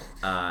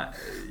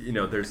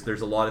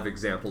 There's a lot of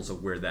examples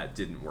of where that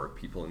didn't work,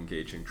 people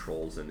engaging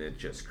trolls, and it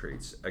just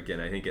creates, again,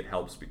 I think it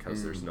helps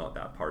because there's not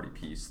that party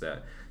piece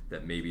that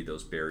maybe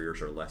those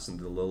barriers are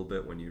lessened a little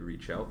bit when you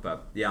reach out.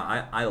 But yeah,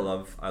 I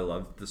love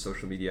the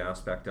social media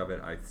aspect of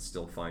it. I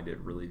still find it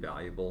really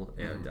valuable,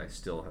 and I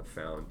still have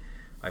found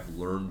I've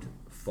learned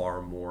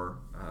far more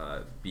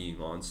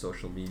being on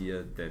social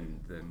media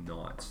than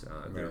not.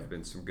 There have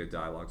been some good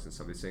dialogues and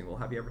somebody saying, well,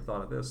 have you ever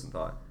thought of this? And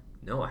thought,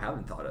 no, I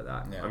haven't thought of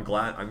that. Yeah.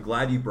 I'm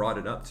glad you brought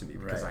it up to me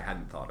because I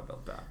hadn't thought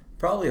about that.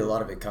 Probably a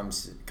lot of it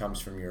comes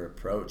from your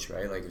approach,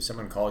 right? Like if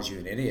someone calls you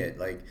an idiot,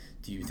 like,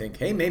 do you think,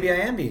 hey, maybe I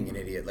am being an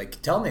idiot?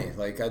 Like, tell me.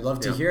 Like, I'd love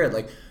to hear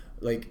it.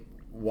 Like,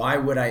 why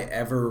would I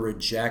ever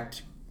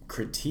reject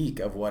critique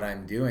of what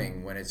I'm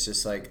doing when it's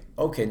just like,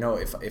 okay, no,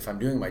 if I'm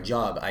doing my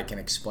job, I can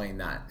explain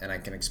that, and I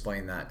can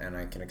explain that, and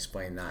I can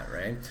explain that,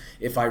 right?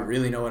 If I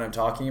really know what I'm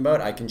talking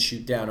about, I can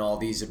shoot down all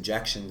these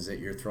objections that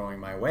you're throwing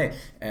my way,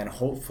 and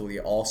hopefully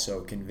also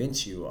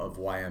convince you of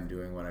why I'm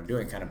doing what I'm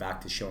doing, kind of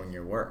back to showing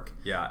your work.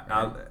 Yeah,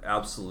 right?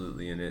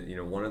 Absolutely.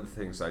 And one of the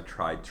things I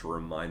tried to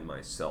remind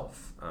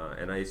myself,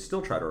 and I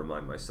still try to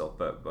remind myself,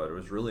 but it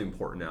was really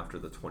important after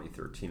the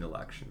 2013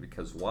 election,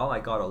 because while I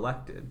got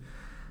elected,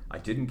 I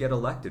didn't get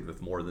elected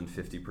with more than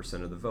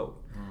 50% of the vote.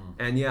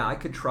 And yeah, I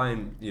could try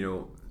and,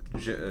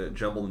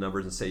 jumble the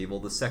numbers and say, well,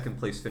 the second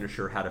place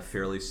finisher had a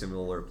fairly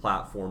similar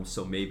platform,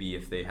 so maybe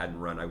if they hadn't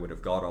run, I would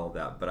have got all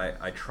that. But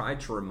I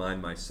tried to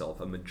remind myself,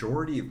 a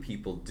majority of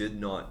people did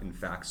not, in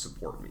fact,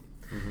 support me.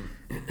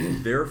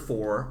 Mm-hmm.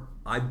 Therefore,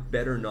 I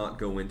better not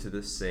go into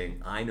this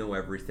saying, I know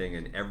everything,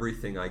 and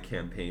everything I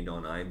campaigned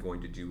on I am going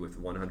to do with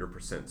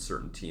 100%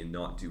 certainty and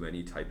not do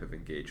any type of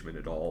engagement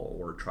at all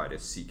or try to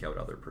seek out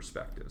other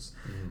perspectives.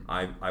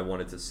 Mm-hmm. I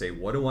wanted to say,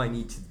 what do I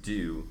need to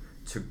do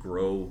to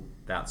grow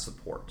that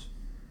support?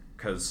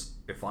 Because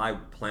if I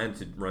plan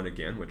to run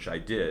again, which I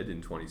did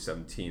in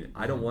 2017,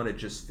 mm-hmm. I don't want to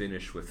just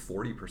finish with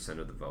 40%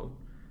 of the vote.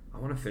 I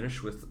want to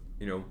finish with,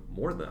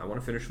 more than, I want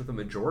to finish with a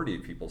majority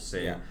of people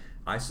saying,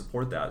 I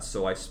support that.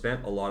 So I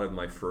spent a lot of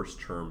my first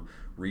term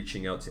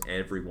reaching out to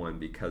everyone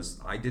because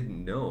I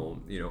didn't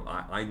know,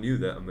 I knew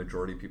that a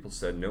majority of people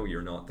said, no,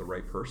 you're not the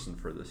right person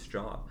for this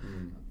job.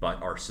 Mm.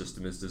 But our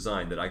system is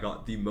designed that I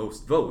got the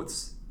most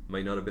votes,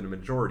 might not have been a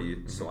majority,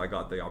 mm-hmm. so I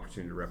got the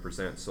opportunity to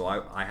represent. So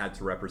I had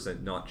to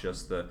represent not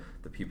just the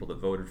people that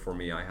voted for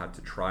me, I had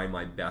to try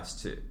my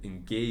best to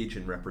engage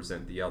and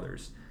represent the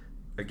others.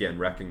 Again,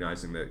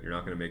 recognizing that you're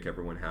not going to make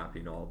everyone happy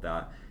and all of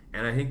that.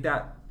 And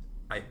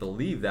I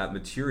believe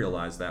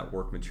that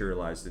work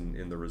materialized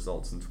in the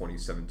results in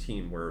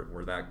 2017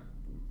 where that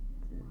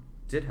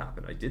did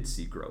happen. I did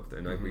see growth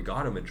and mm-hmm. We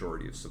got a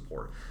majority of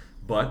support.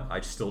 But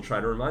I still try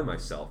to remind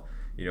myself,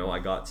 I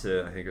got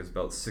to, I think it was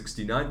about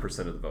 69%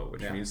 of the vote,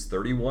 which means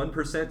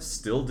 31%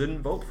 still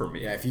didn't vote for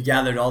me. Yeah, if you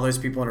gathered all those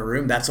people in a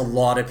room, that's a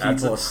lot of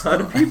people. That's a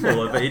ton of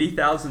people. Of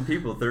 80,000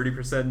 people,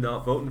 30%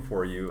 not voting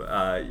for you.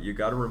 You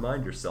got to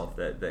remind yourself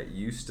that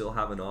you still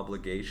have an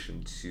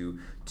obligation to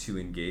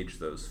engage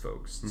those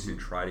folks, mm-hmm. to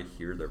try to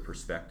hear their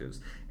perspectives,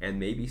 and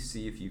maybe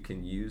see if you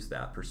can use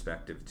that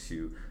perspective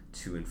to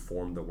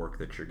inform the work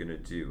that you're going to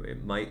do.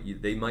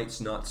 They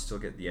might not still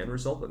get the end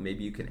result, but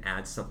maybe you can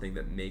add something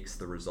that makes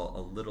the result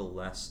a little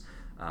less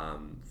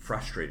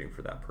frustrating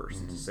for that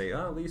person, mm-hmm. to say,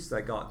 at least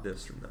I got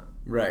this from that.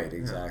 Right,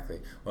 exactly.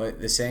 Yeah. Well,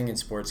 the saying in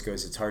sports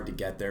goes, it's hard to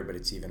get there, but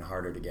it's even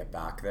harder to get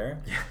back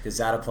there. Yeah. Does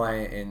that apply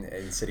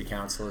in city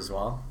council as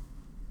well?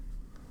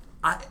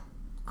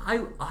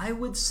 I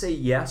would say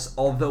yes,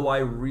 although I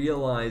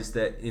realize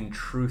that in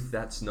truth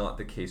that's not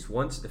the case.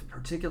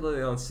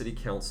 Particularly on city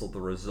council,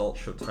 the results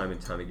show time and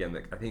time again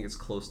that I think it's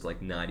close to like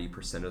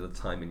 90% of the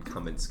time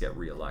incumbents get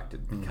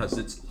reelected, because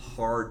mm-hmm. it's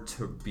hard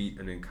to beat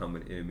an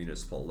incumbent in a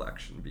municipal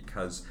election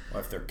because...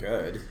 Well, if they're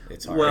good,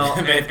 it's hard. Well,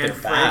 and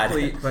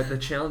frankly, but the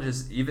challenge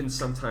is even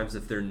sometimes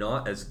if they're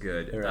not as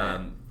good,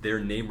 right. Their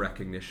name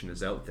recognition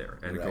is out there.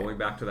 And right. going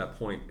back to that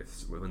point,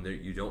 when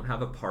you don't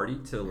have a party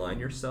to align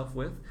yourself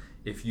with,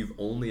 if you've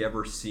only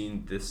ever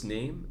seen this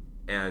name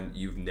and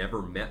you've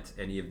never met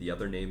any of the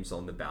other names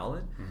on the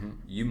ballot, mm-hmm.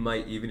 you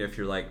might, even if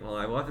you're like, well,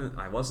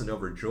 I wasn't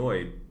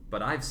overjoyed,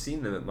 but I've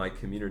seen them at my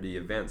community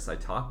events. I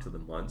talked to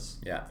them once.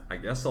 Yeah, I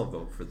guess I'll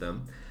vote for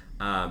them.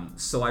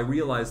 So I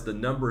realize the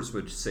numbers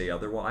would say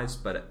otherwise,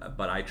 but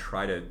I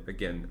try to,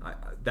 again,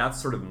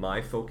 that's sort of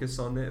my focus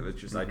on it,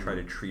 which is mm-hmm. I try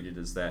to treat it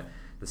as that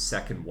the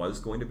second was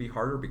going to be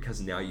harder because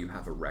now you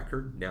have a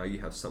record. Now you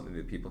have something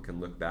that people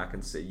can look back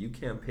and say, you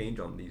campaigned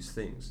on these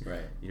things.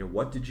 Right.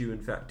 What did you, in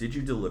fact, did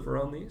you deliver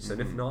on these? Mm-hmm.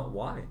 And if not,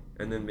 why?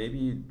 And then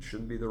maybe it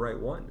shouldn't be the right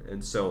one.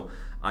 And so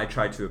I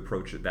try to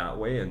approach it that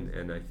way.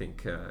 And I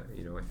think,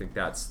 I think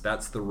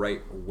that's the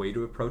right way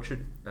to approach it,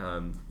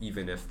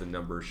 even if the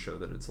numbers show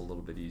that it's a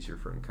little bit easier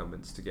for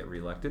incumbents to get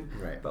reelected.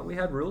 Right. But we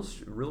had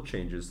real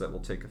changes that will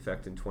take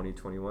effect in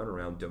 2021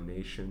 around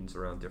donations,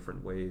 around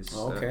different ways,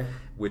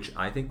 which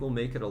I think will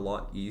make it a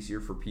lot easier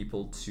for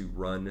people to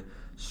run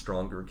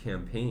stronger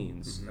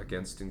campaigns mm-hmm.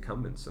 against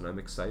incumbents, and I'm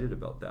excited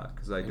about that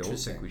because I don't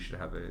think we should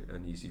have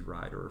an easy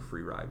ride or a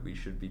free ride. We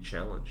should be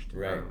challenged.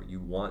 Right. You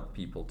want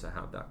people to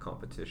have that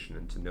competition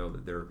and to know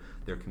that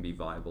there can be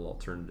viable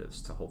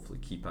alternatives to hopefully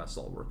keep us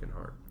all working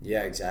hard.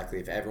 Yeah, exactly.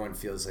 If everyone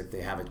feels like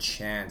they have a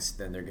chance,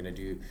 then they're going to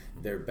do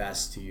their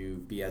best to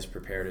be as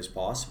prepared as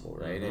possible,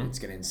 right? Mm-hmm. And it's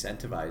going to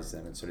incentivize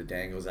them and sort of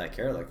dangles that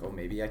carrot, like, oh,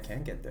 maybe I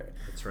can get there.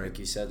 That's right. Like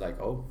you said, like,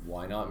 oh,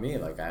 why not me?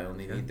 Like, I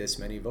only need this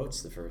many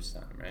votes the first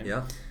time, right?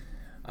 Yeah.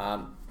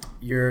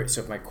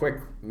 So if my quick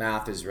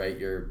math is right,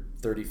 you're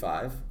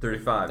 35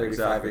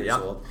 exactly. years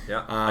old.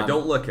 Yeah. I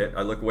don't look it.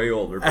 I look way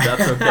older, but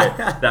that's okay.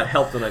 That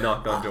helped when I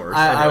knocked on doors.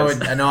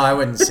 I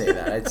wouldn't say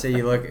that. I'd say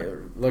you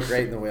look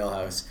right in the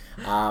wheelhouse.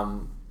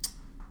 That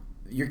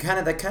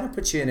kind of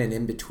puts you in an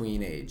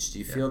in-between age. Do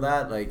you feel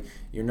that? Like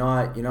you're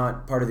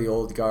not part of the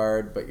old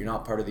guard, but you're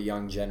not part of the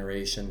young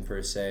generation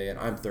per se. And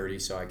I'm 30,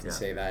 so I can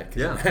say that.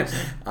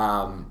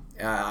 Yeah.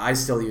 I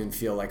still even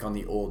feel like on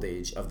the old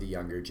age of the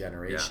younger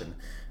generation.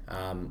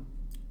 Yeah.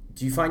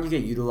 Do you find you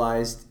get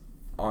utilized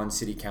on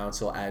city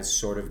council as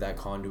sort of that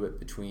conduit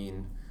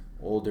between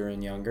older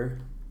and younger?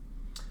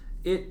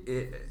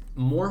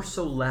 More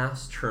so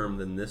last term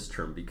than this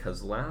term,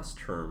 because last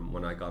term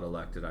when I got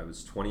elected I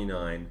was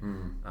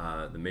 29,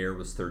 the mayor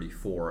was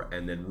 34,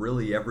 and then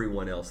really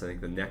everyone else, I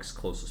think the next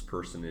closest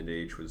person in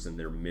age was in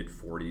their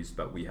mid-40s,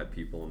 but we had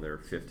people in their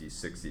 50s,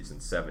 60s, and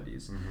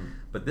 70s.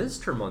 But this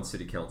term on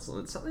city council,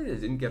 it's something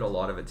that didn't get a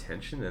lot of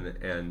attention,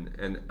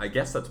 and I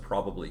guess that's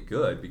probably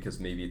good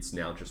because maybe it's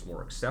now just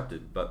more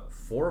accepted, but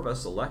 4 of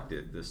us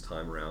elected this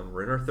time around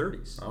were in our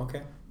 30s.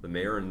 Okay. The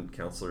mayor and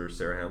Councillor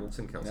Sarah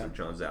Hamilton, Councillor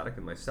John Zadok,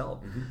 and myself.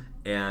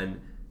 And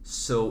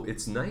so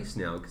it's nice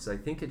now because I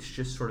think it's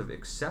just sort of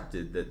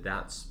accepted that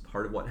that's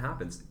part of what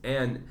happens.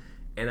 And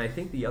I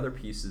think the other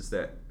piece is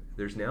that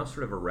there's now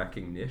sort of a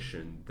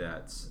recognition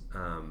that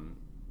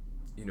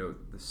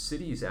the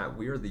city's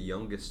we are the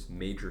youngest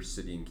major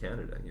city in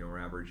Canada. Our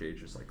average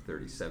age is like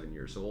 37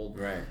 years old.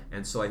 Right.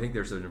 And so I think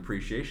there's an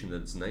appreciation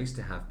that it's nice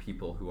to have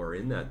people who are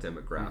in that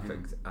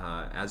demographic,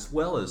 as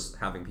well as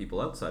having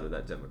people outside of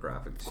that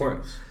demographic too.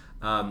 Of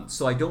course.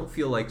 So I don't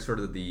feel like sort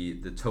of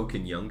the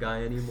token young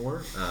guy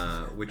anymore,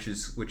 which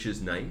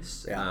is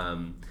nice. Yeah.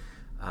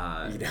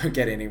 You don't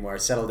get any more.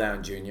 Settle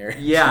down, Junior.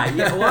 Yeah.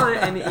 Well,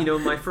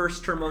 and my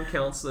first term on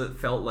council, it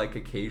felt like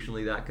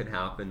occasionally that could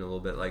happen a little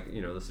bit. Like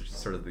this is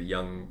just sort of the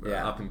young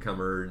up and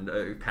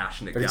comer,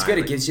 passionate. But it's guy.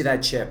 good. It gives you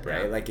that chip,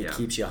 right? It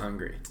keeps you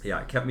hungry.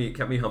 Yeah, it kept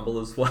me humble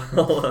as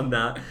well on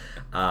that.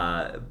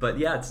 But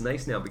yeah, it's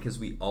nice now because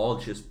we all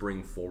just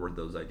bring forward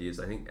those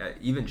ideas. I think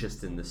even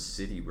just in the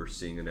city, we're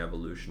seeing an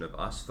evolution of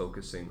us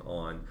focusing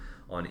on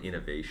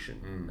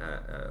innovation,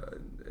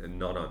 and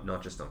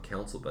not just on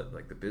council, but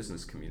like the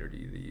business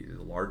community,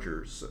 the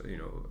larger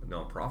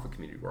nonprofit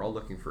community. We're all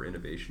looking for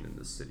innovation in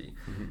the city,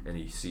 and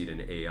you see it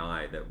in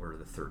AI that we're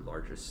the 3rd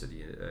largest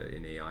city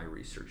in AI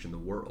research in the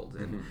world,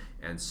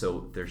 and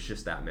so there's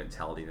just that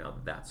mentality now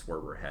that that's where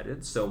we're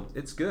headed. So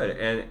it's good,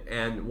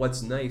 and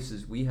what's nice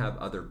is we have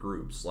other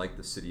groups like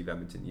the City of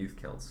Edmonton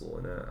Youth Council,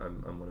 and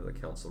I'm one of the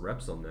council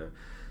reps on there.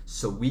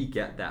 So we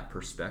get that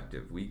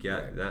perspective. We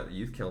get that the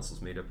youth council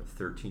is made up of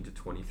 13 to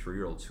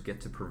 23-year-olds who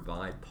get to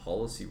provide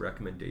policy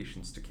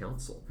recommendations to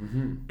council.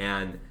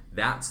 And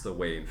that's the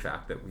way, in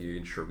fact, that we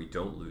ensure we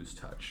don't lose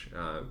touch.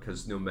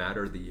 Because no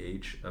matter the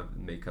age of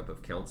makeup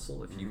of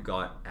council, if you've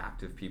got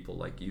active people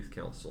like youth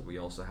council, we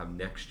also have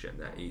Next Gen,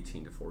 that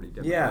 18 to 40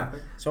 demographic. Yeah.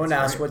 So I want to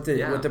ask what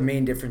the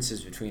main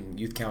differences between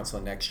youth council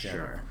and Next Gen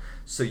are.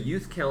 So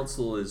youth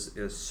council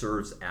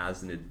serves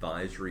as an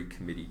advisory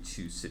committee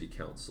to city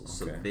council.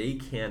 So they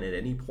can at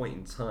any point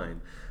in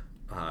time,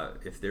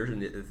 if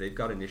they've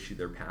got an issue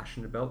they're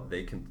passionate about,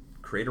 they can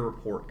create a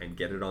report and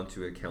get it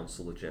onto a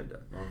council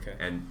agenda. Okay.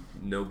 And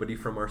nobody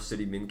from our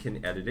city min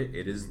can edit it.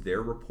 It is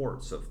their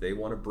report. So if they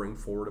want to bring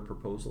forward a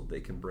proposal, they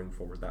can bring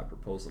forward that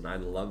proposal. And I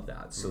love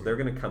that. So they're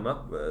going to come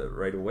up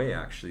right away,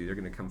 actually. They're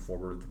going to come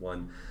forward with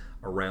one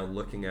around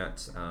looking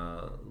at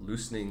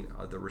loosening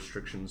the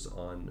restrictions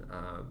on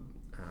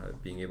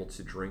being able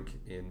to drink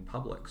in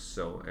public.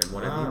 So, and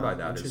what I mean by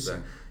that is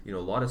that, a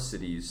lot of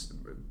cities,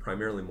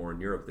 primarily more in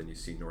Europe than you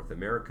see in North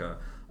America,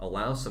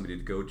 allow somebody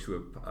to go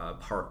to a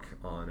park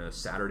on a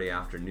Saturday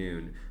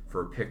afternoon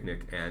for a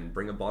picnic and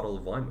bring a bottle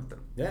of wine with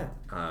them. Yeah.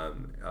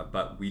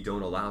 But we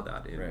don't allow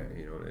that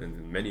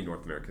in many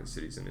North American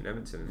cities and in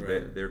Edmonton.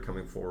 And they're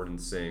coming forward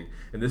and saying,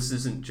 and this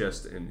isn't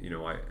just,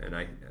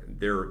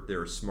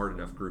 they're a smart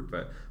enough group,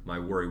 but my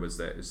worry was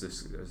that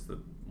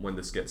when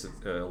this gets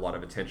a lot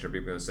of attention, are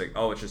people going to say,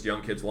 oh, it's just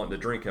young kids wanting to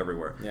drink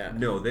everywhere? Yeah.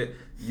 No,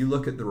 you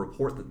look at the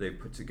report that they've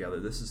put together.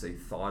 This is a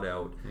thought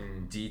out,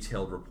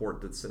 detailed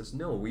report that says,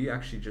 no, we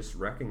actually just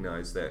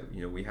recognize that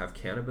we have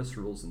cannabis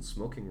rules and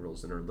smoking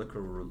rules, and our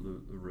liquor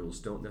rules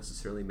don't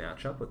necessarily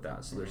match up with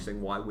that. So they're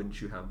saying, why wouldn't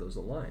you have those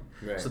aligned?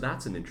 Right. So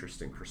that's an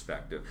interesting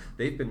perspective.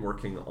 They've been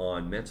working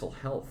on mental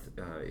health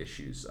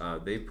issues.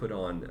 They've put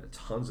on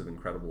tons of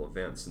incredible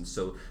events, and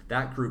so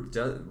that group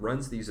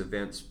runs these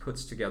events,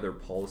 puts together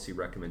policy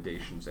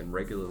recommendations, and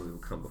regularly will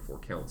come before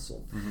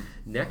council.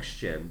 Next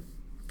Gen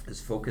is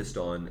focused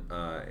on,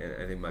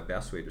 and I think my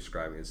best way of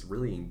describing it is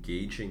really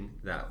engaging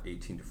that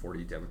 18 to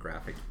 40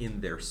 demographic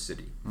in their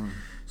city.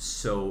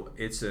 So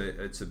it's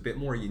a bit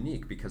more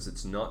unique because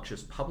it's not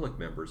just public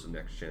members of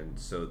Next Gen.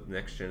 So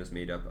Next Gen is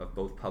made up of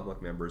both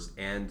public members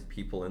and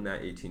people in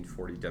that 18 to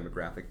 40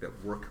 demographic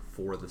that work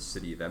for the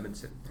City of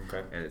Edmonton.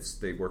 Okay. And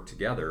they work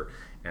together.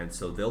 And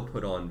so they'll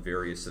put on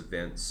various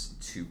events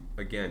to,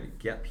 again,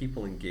 get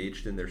people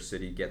engaged in their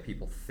city, get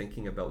people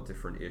thinking about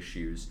different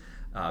issues,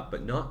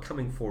 but not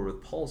coming forward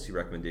with policy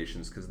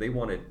recommendations because they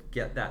want to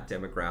get that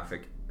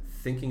demographic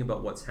thinking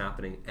about what's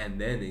happening and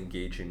then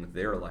engaging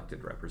their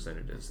elected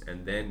representatives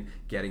and then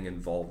getting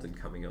involved in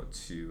coming out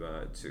to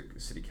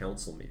city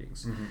council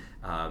meetings.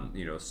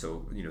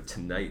 So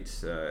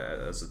tonight,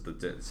 as at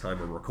the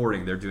time of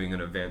recording, they're doing an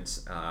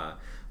event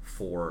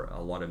for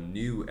a lot of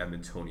new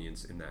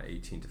Edmontonians in that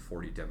 18 to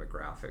 40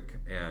 demographic,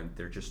 and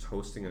they're just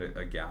hosting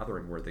a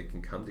gathering where they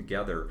can come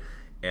together,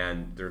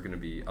 and there are going to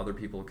be other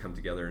people who come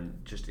together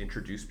and just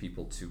introduce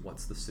people to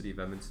what's the City of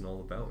Edmonton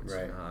all about,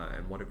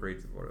 and what a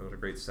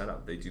great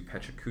setup. They do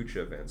Pecha Kucha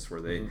events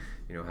where they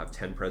have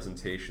 10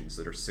 presentations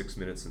that are 6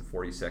 minutes and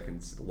 40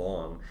 seconds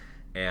long,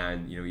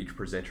 And each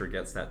presenter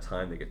gets that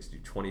time. They get to do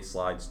 20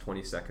 slides,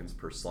 20 seconds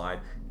per slide,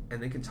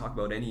 and they can talk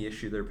about any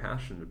issue they're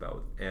passionate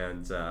about.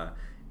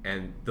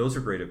 And those are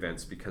great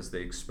events because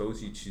they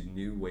expose you to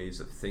new ways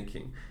of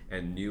thinking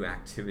and new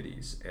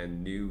activities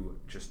and new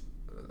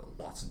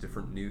lots of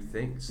different new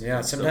things. Yeah,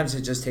 and sometimes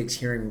it just takes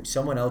hearing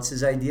someone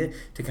else's idea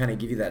to kind of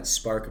give you that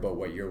spark about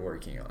what you're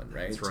working on,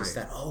 right? That's right. Just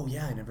that, oh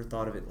yeah, I never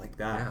thought of it like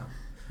that. Yeah.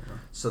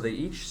 So they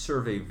each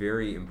serve a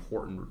very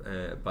important,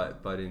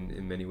 but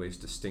in many ways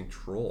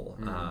distinct role,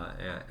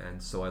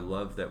 and so I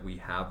love that we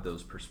have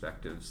those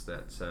perspectives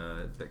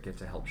that get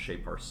to help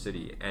shape our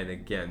city. And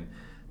again,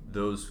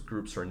 those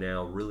groups are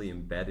now really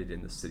embedded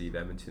in the city of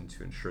Edmonton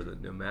to ensure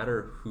that no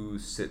matter who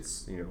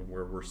sits,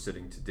 where we're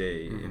sitting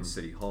today in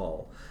City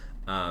Hall,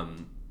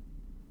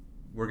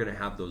 we're going to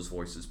have those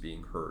voices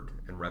being heard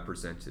and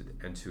represented,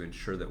 and to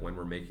ensure that when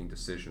we're making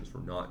decisions, we're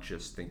not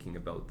just thinking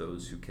about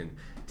those who can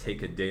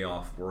take a day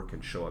off work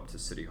and show up to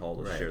City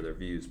Hall to share their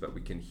views, but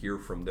we can hear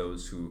from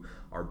those who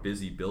are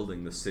busy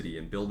building the city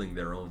and building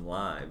their own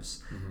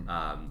lives,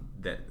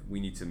 that we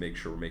need to make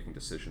sure we're making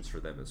decisions for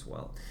them as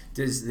well.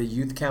 Does the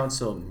Youth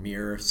Council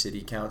mirror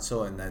City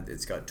Council in that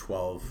it's got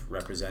 12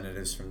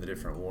 representatives from the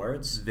different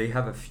wards? They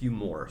have a few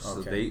more. So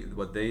Okay.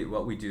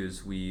 what we do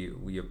is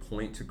we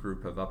appoint a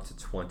group of up to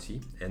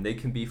 20, and they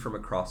can be from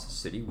across the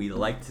city. We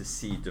like to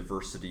see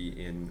diversity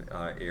in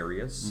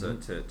areas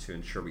to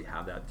ensure we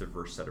have that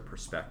diverse set of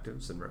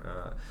perspectives.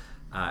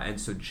 And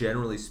so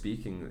generally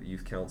speaking, the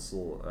Youth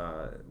Council,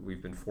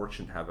 we've been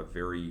fortunate to have a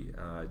very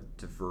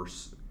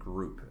diverse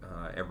group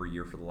every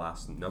year for the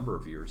last number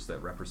of years that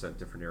represent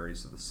different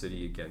areas of the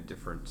city. Again,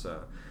 different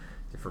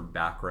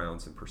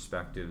backgrounds and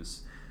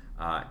perspectives.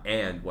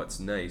 And what's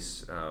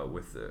nice,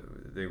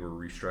 they were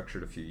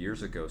restructured a few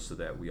years ago so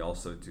that we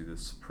also do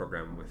this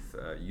program with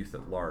youth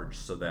at large,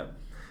 so that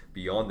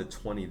beyond the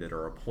 20 that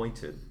are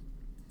appointed,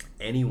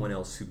 anyone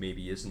else who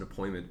maybe isn't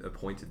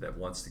appointed that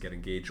wants to get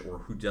engaged, or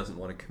who doesn't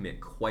want to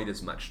commit quite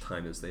as much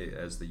time as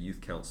the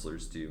youth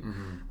counselors do,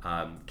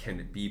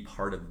 can be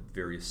part of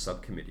various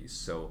subcommittees.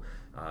 So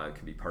it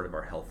can be part of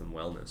our health and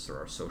wellness or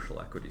our social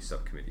equity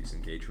subcommittees,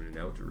 engagement and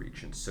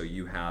outreach. And so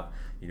you have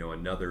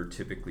another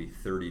typically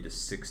 30 to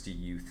 60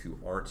 youth who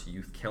aren't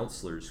youth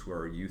counselors, who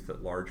are youth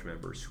at large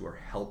members, who are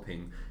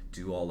helping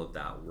do all of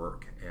that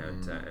work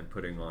and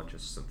putting on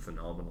just some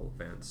phenomenal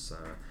events.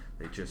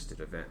 They just did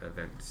an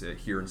event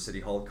here in City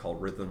Hall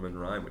called Rhythm and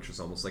Rhyme, which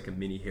was almost like a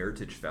mini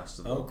heritage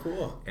festival. Oh,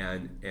 cool.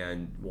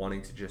 And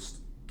wanting to just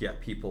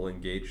get people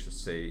engaged to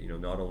say,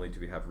 not only do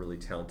we have really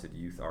talented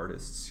youth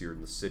artists here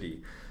in the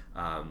city,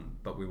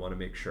 but we want to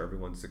make sure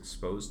everyone's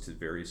exposed to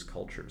various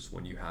cultures.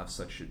 When you have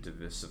such a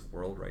divisive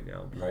world right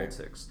now in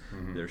politics,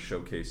 they're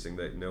showcasing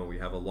that, no, we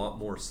have a lot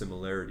more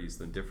similarities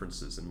than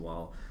differences.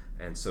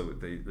 And so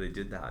they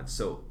did that.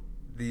 So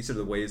these are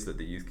the ways that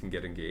the youth can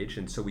get engaged,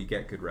 and so we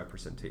get good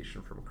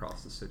representation from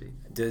across the city.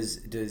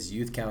 Does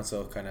Youth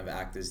Council kind of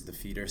act as the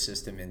feeder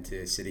system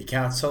into City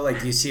Council? Like,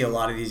 do you see a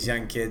lot of these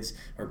young kids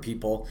or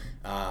people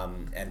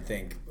and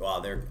think, well,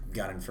 they're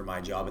gunning for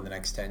my job in the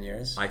next 10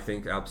 years? I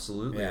think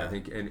absolutely. Yeah. I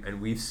think,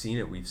 and we've seen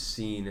it. We've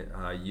seen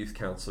youth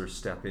counselors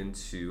step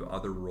into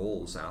other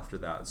roles after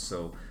that.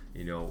 So,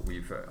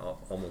 we've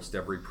almost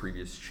every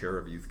previous chair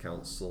of Youth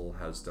Council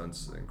has done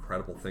some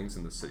incredible things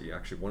in the city.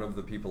 Actually, one of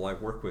the people I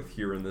work with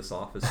here in this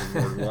office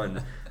in Ward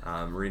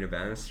 1, Marina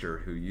Bannister,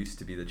 who used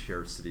to be the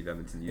chair of City of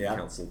Edmonton Youth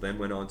Council, then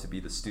went on to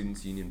be the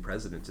Students' Union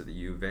president at the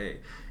U of A,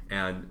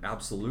 and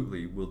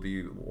absolutely will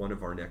be one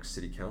of our next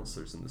city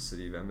councilors in the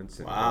City of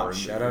Edmonton. Wow,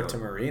 shout out to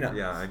Marina.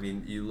 Yeah, I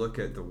mean, you look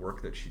at the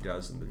work that she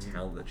does and the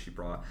talent that she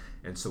brought.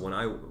 And so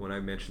when I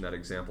mentioned that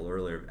example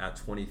earlier, at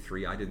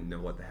 23, I didn't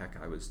know what the heck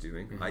I was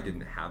doing. I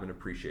didn't have an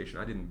appreciation.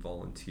 I didn't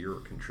volunteer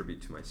or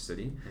contribute to my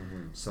city.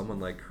 Someone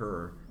like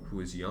her, who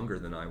is younger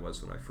than I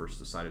was when I first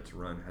decided to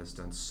run, has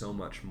done so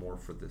much more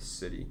for this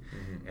city,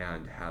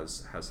 and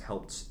has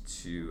helped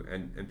to,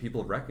 and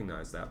people have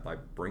recognized that by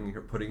putting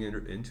her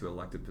into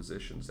elected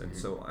positions. And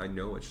so I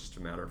know it's just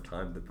a matter of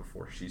time that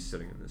before she's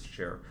sitting in this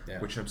chair,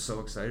 which I'm so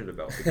excited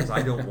about, because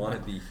I don't want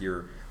to be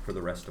here for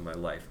the rest of my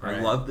life. Right. I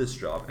love this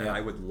job, and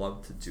I would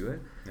love to do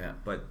it, Yeah.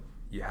 but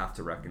you have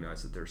to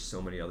recognize that there's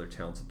so many other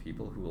talented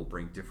people who will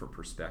bring different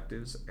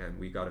perspectives, and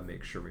we got to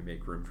make sure we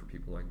make room for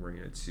people like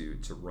Marina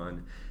to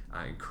run,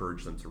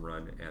 encourage them to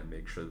run, and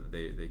make sure that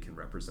they can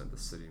represent the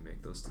city and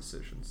make those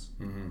decisions.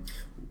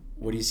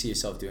 What do you see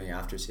yourself doing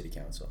after City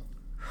Council?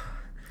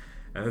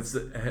 And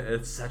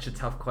it's such a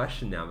tough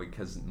question now,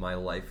 because my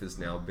life has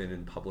now been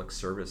in public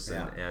service,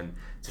 and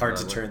it's hard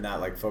to turn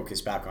that focus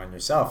back on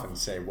yourself and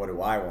say, what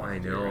do I want? I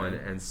know, right?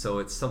 and so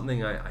it's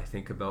something I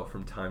think about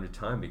from time to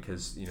time,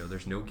 because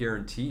there's no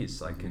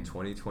guarantees. Like in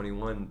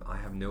 2021, I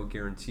have no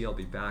guarantee I'll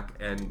be back,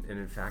 and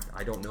in fact,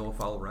 I don't know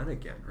if I'll run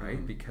again,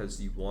 right?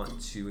 Because you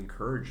want to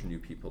encourage new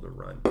people to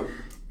run,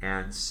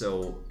 and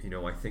so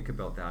I think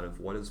about that, of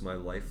what does my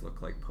life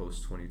look like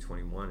post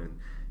 2021,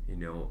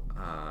 and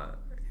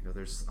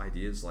there's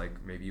ideas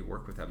like maybe you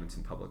work with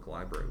Edmonton Public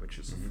Library, which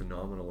is a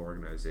phenomenal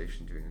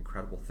organization doing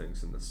incredible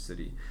things in the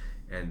city,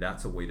 and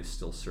that's a way to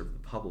still serve the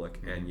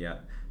public, and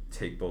yet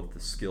take both the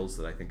skills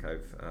that I think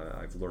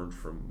I've learned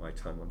from my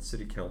time on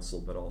city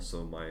council, but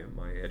also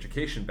my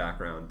education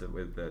background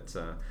with that,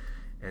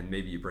 and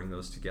maybe you bring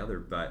those together.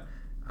 But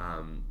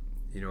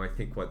I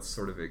think what's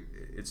sort of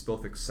it's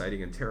both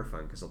exciting and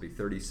terrifying, because I'll be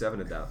 37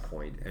 at that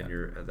point, and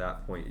you're at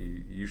that point.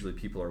 Usually,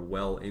 people are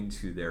well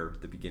into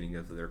the beginning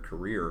of their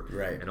career,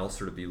 right? And I'll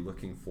sort of be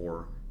looking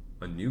for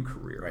a new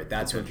career, right?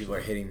 That's when people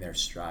are hitting their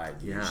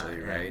stride,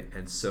 usually, right?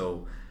 And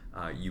so.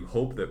 You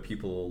hope that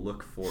people will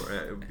look for,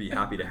 be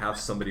happy to have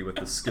somebody with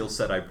the skill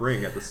set I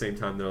bring. At the same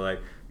time, they're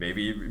like,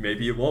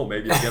 maybe it won't.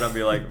 Maybe I get up and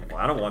be like, well,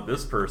 I don't want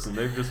this person.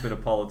 They've just been a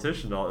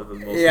politician most of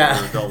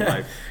their adult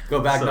life. Go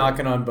back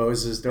knocking on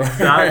Bose's door.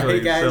 Exactly. Hey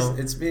guys,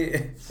 it's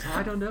me.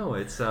 I don't know.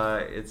 It's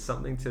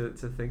something to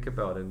think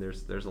about, and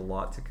there's a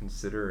lot to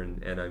consider,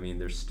 and I mean,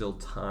 there's still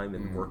time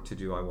and work to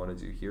do. I want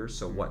to do here.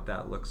 So what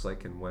that looks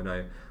like, and when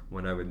I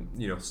would,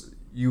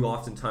 you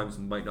oftentimes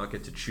might not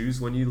get to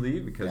choose when you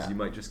leave, because you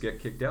might just get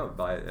kicked out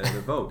by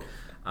the vote.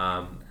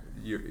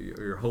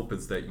 Your hope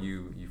is that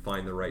you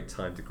find the right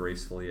time to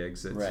gracefully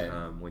exit,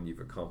 when you've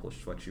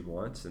accomplished what you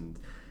want, and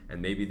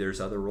maybe there's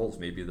other roles,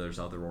 maybe there's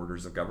other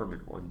orders of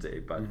government one day,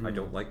 but I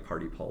don't like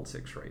party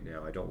politics right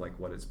now. I don't like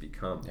what it's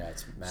become. Yeah,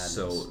 it's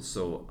madness.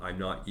 So I'm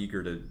not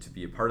eager to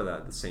be a part of that.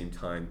 At the same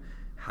time,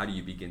 how do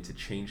you begin to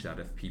change that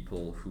if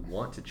people who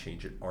want to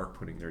change it aren't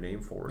putting their name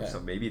forward? Yeah.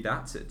 So maybe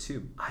that's it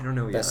too. I don't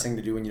know yet. Best thing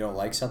to do when you don't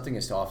like something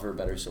is to offer a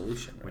better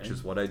solution, right? Which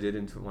is what I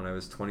did when I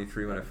was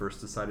 23 when I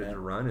first decided to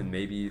run, and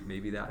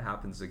maybe that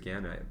happens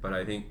again. But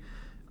I think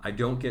I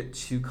don't get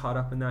too caught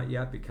up in that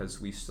yet,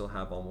 because we still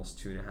have almost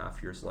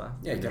 2.5 years left.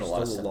 Yeah, there's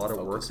still a lot of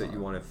work that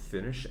you want to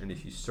finish, and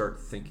if you start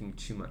thinking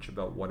too much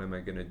about what am I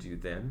going to do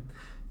then,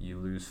 you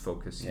lose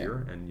focus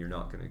here, and you're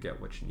not going to get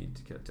what you need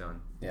to get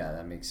done. Yeah,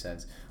 that makes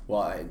sense.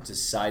 Well,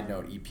 just side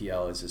note,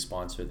 EPL is a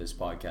sponsor of this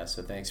podcast,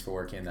 so thanks for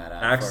working that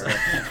out. Excellent.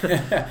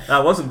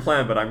 That wasn't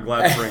planned, but I'm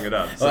glad to bring it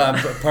up. So. Well,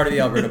 I'm part of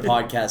the Alberta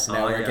Podcast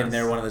Network, and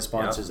they're one of the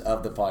sponsors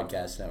of the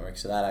podcast network,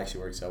 so that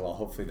actually works out well.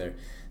 Hopefully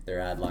their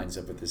ad lines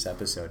up with this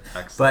episode.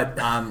 Excellent.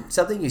 But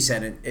something you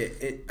said,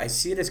 I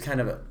see it as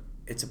kind of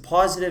it's a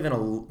positive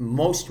in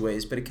most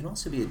ways, but it can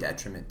also be a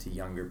detriment to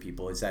younger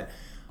people, is that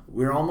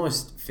we're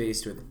almost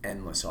faced with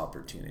endless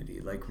opportunity.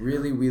 Like,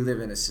 really, we live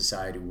in a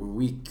society where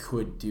we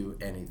could do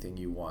anything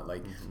you want.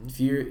 Like,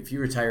 if you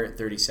retire at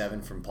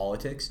 37 from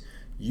politics,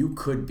 you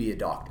could be a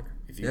doctor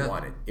if you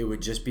wanted. It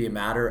would just be a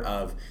matter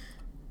of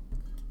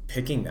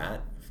picking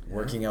that,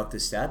 working out the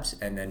steps,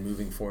 and then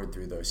moving forward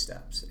through those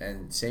steps.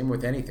 And same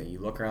with anything. You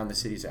look around the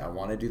city and say, I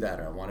want to do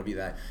that, or I want to be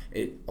that.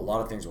 A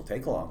lot of things will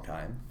take a long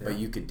time, but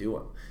you could do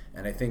them.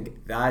 And I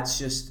think that's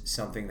just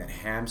something that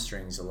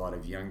hamstrings a lot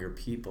of younger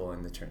people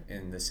in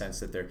the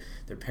sense that they're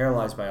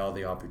paralyzed by all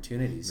the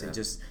opportunities.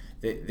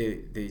 Yeah.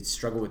 They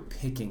struggle with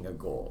picking a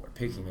goal or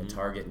picking a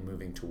target and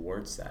moving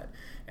towards that.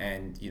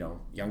 And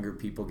younger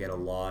people get a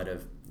lot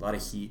of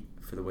heat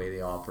for the way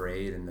they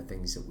operate and the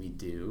things that we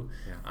do.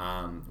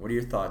 Yeah. What are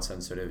your thoughts on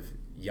sort of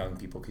young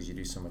people, because you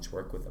do so much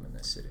work with them in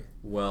this city?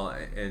 Well,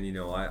 and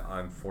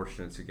I'm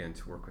fortunate again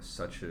to work with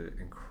such an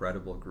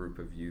incredible group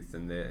of youth,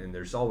 and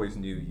there's always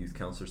new youth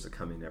counselors that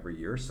come in every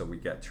year, so we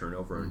get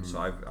turnover. And so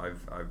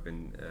I've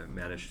been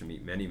managed to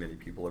meet many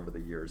people over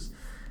the years,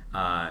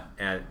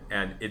 and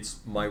it's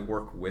my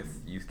work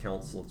with youth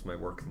council, it's my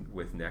work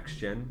with Next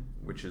Gen,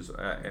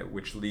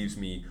 which leaves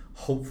me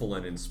hopeful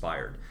and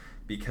inspired.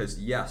 Because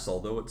yes,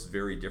 although it's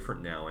very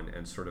different now,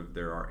 and sort of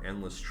there are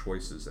endless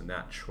choices, and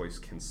that choice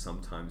can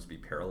sometimes be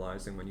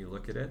paralyzing when you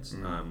look at it.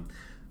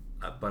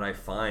 But I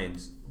find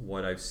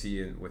what I've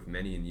seen with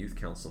many in Youth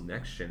Council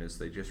Next Gen is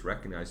they just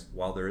recognize,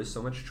 while there is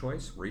so much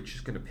choice, we're each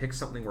just going to pick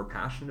something we're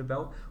passionate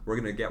about. We're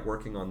going to get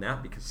working on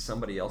that because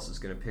somebody else is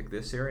going to pick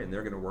this area and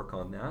they're going to work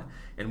on that.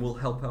 And we'll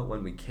help out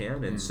when we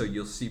can. And so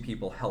you'll see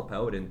people help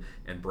out and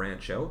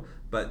branch out.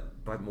 But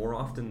more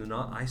often than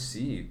not, I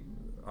see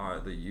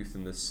the youth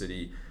in this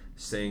city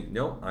saying,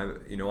 no,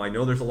 I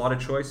know there's a lot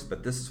of choice,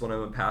 but this is what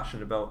I'm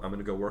passionate about. I'm going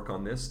to go work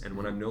on this. And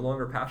when I'm no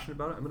longer passionate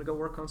about it, I'm going to go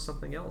work on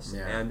something else.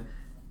 Yeah.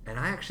 And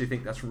I actually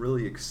think that's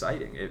really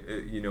exciting.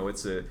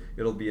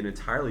 It'll be an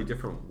entirely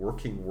different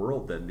working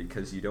world then,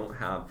 because you don't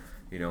have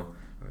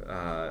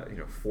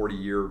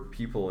 40-year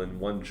people in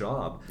one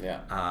job.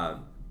 Yeah.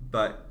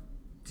 But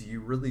do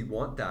you really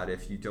want that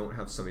if you don't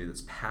have somebody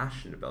that's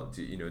passionate about?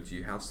 Do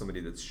you have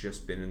somebody that's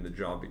just been in the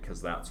job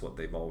because that's what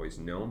they've always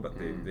known, but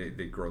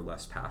they grow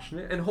less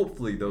passionate? And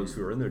hopefully those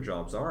who are in their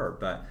jobs are.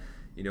 But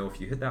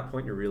if you hit that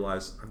point and you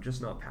realize, I'm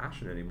just not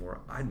passionate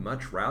anymore, I'd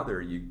much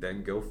rather you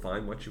then go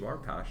find what you are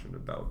passionate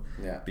about.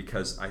 Yeah.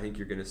 Because I think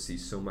you're going to see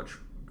so much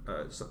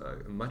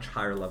a much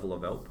higher level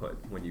of output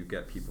when you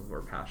get people who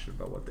are passionate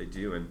about what they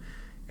do.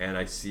 And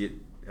I see it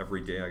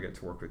every day. I get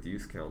to work with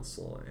Youth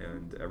Council,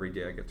 and every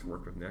day I get to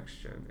work with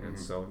Next Gen. And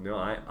so no,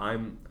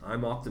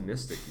 I'm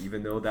optimistic,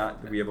 even though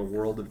that we have a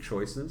world of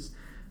choices.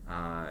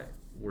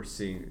 we're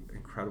seeing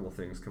incredible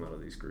things come out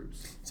of these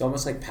groups. It's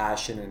almost like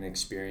passion and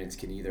experience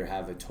can either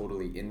have a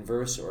totally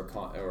inverse or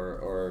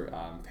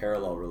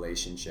parallel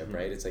relationship, mm-hmm.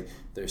 right? It's like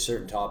there's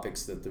certain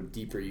topics that the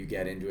deeper you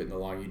get into it and the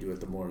longer you do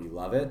it, the more you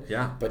love it.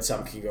 Yeah. But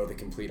some can go the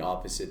complete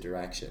opposite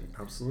direction.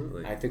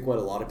 Absolutely. I think what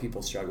a lot of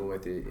people struggle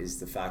with is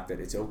the fact that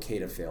it's okay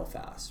to fail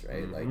fast,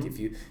 right? Mm-hmm. Like if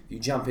you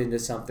jump into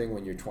something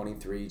when you're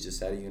 23,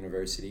 just out of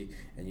university,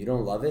 and you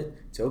don't love it,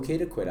 it's okay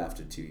to quit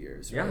after 2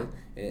 years, right?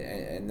 Yeah.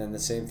 And then the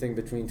same thing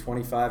between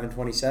 25 and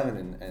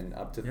 27 and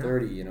up to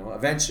 30, you know,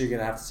 eventually you're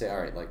going to have to say, all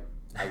right, like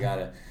I got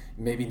to,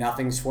 maybe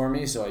nothing's for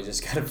me, so I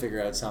just got to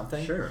figure out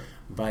something. Sure.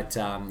 But,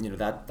 you know,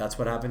 that's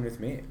what happened with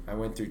me. I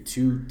went through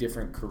 2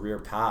 different career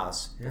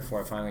paths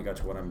before I finally got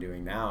to what I'm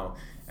doing now,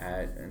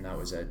 and that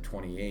was at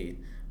 28.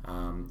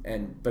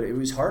 But it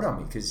was hard on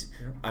me because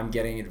I'm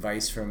getting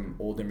advice from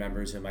older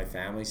members of my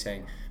family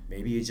saying,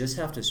 maybe you just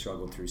have to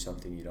struggle through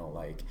something you don't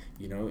like.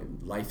 You know,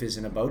 life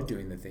isn't about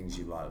doing the things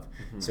you love.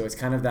 Mm-hmm. So it's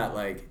kind of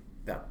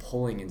that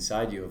pulling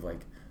inside you of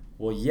like,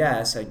 well,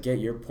 yes, I get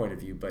your point of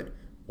view, but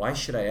why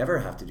should I ever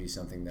have to do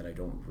something that I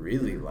don't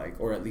really like,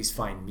 or at least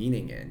find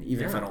meaning in,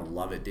 even if I don't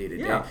love it day to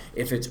day?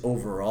 If it's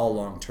overall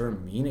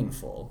long-term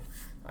meaningful,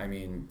 I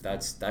mean,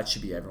 that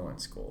should be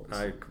everyone's goals.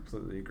 I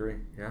completely agree.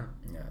 Yeah.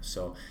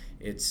 So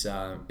it's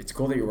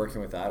cool that you're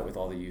working with that, with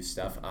all the youth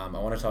stuff. I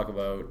want to talk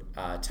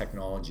about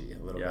technology a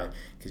little bit,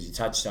 because you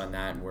touched on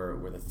that, and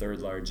we're the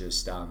 3rd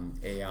largest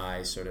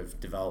AI sort of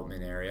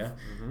development area.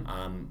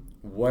 Mm-hmm.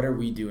 What are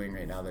we doing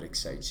right now that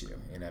excites you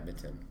in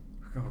Edmonton?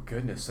 Oh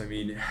goodness! I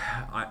mean,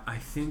 I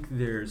think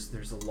there's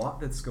a lot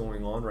that's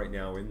going on right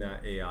now in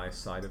that AI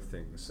side of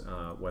things,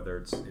 whether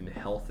it's in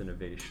health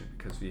innovation,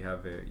 because we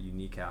have a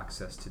unique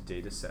access to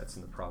data sets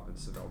in the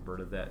province of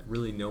Alberta that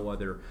really no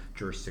other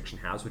jurisdiction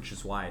has, which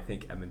is why I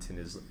think Edmonton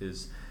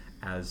is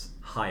as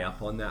high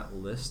up on that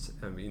list.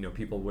 I mean, you know,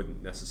 people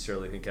wouldn't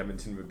necessarily think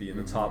Edmonton would be in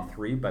the top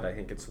 3, but I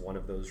think it's one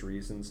of those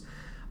reasons.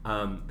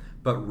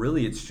 But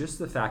really, it's just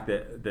the fact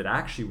that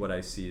actually what I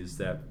see is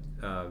that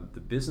the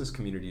business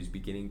community is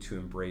beginning to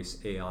embrace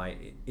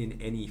AI in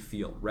any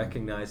field,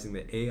 recognizing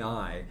that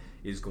AI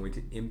is going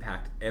to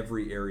impact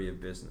every area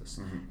of business.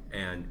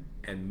 Mm-hmm.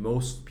 And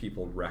most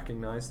people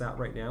recognize that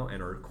right now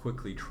and are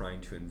quickly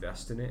trying to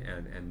invest in it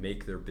and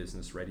make their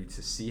business ready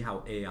to see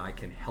how AI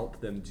can help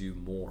them do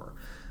more.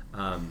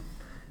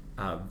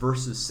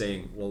 Versus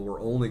saying, well,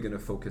 we're only going to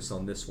focus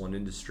on this one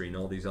industry, and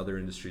all these other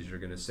industries are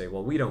going to say,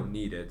 well, we don't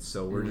need it,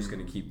 so we're just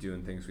going to keep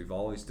doing things we've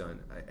always done.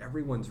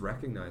 Everyone's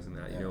recognizing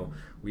that. You know,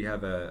 we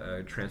have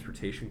a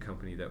transportation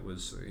company that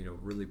was, you know,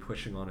 really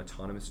pushing on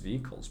autonomous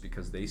vehicles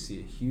because they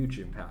see a huge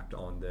impact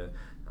on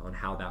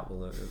how that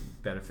will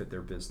benefit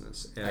their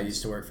business. And I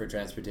used to work for a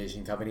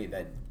transportation company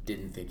that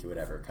didn't think it would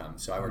ever come,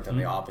 so I worked on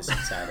the opposite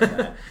side of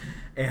that.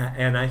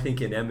 And I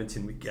think in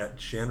Edmonton we get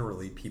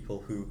generally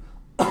people who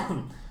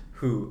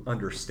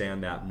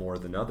understand that more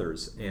than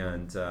others,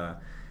 and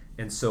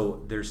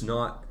so there's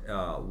not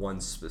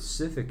one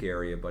specific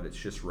area, but it's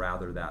just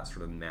rather that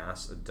sort of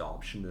mass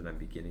adoption that I'm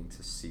beginning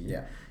to see,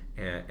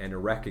 and a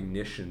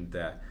recognition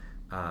that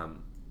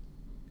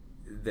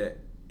that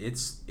it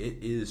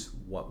is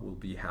what will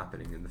be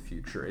happening in the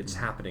future. It's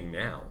happening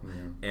now,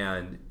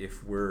 and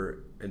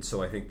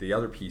so I think the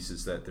other piece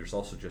is that there's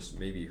also just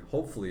maybe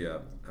hopefully a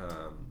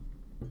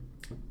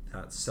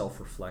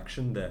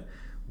self-reflection that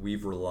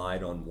we've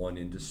relied on one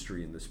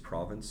industry in this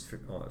province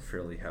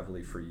fairly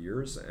heavily for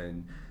years,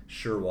 and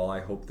sure, while I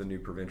hope the new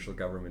provincial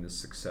government is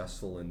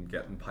successful in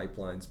getting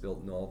pipelines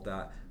built and all of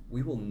that,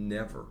 we will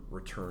never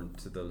return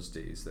to those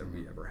days that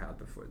we ever had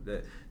before.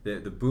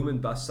 The boom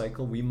and bust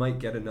cycle, we might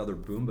get another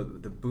boom,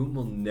 but the boom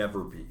will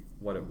never be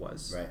what it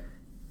was. Right.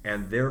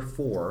 And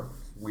therefore,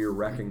 we're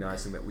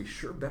recognizing that we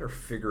sure better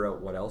figure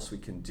out what else we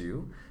can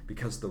do,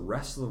 because the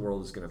rest of the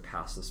world is going to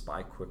pass us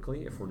by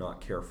quickly if we're not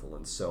careful.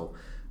 And so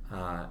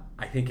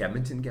I think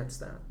Edmonton gets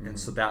that, and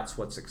so that's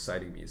what's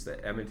exciting me, is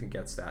that Edmonton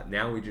gets that.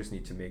 Now we just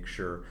need to make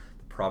sure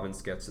the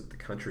province gets it, the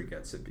country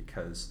gets it,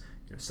 because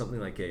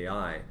something like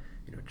AI,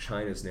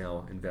 China's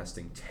now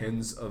investing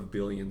tens of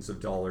billions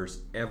of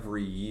dollars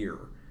every year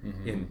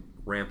in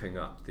ramping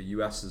up. The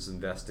U.S. is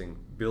investing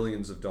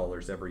billions of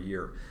dollars every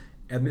year.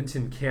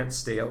 Edmonton can't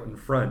stay out in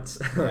front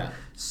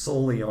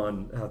solely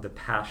on the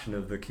passion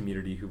of the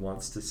community who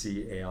wants to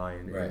see AI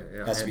and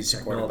has to be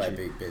supported by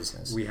big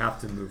business. We have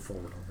to move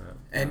forward on that.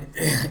 And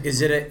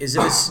is it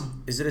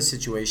a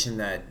situation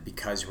that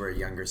because we're a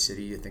younger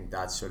city, you think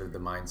that's sort of the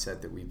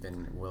mindset that we've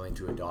been willing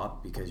to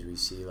adopt, because we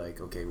see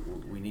like, okay,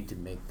 we need to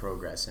make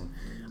progress? And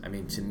I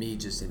mean, to me,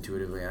 just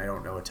intuitively, and I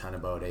don't know a ton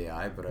about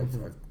AI, but I've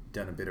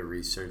done a bit of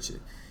research.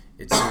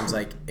 It seems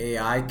like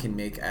AI can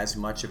make as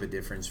much of a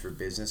difference for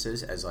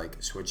businesses as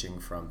like switching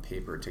from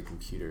paper to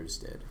computers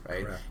did,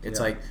 right? Correct. It's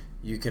like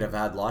you could have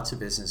had lots of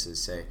businesses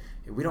say,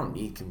 hey, we don't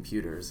need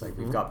computers. Like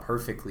we've got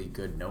perfectly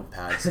good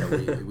notepads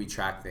that we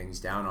track things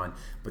down on,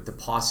 but the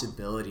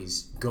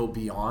possibilities go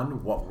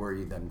beyond what we're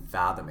even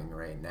fathoming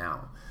right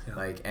now. Yeah.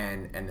 Like,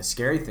 and the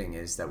scary thing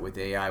is that with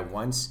AI,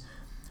 once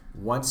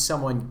once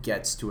someone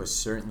gets to a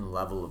certain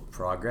level of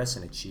progress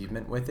and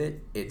achievement with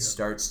it, it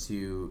starts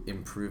to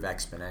improve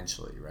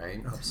exponentially,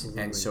 right?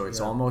 Absolutely. And so it's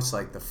almost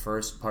like the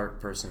first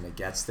person that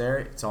gets there,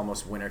 it's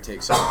almost winner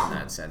takes all in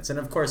that sense. And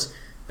of course,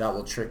 that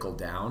will trickle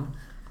down,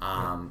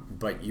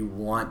 but you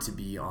want to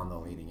be on the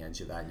leading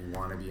edge of that. You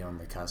want to be on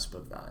the cusp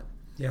of that.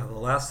 Yeah, the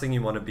last thing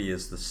you want to be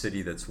is the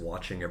city that's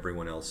watching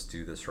everyone else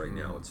do this right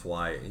now. It's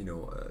why,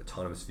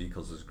 autonomous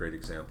vehicles is a great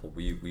example.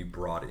 We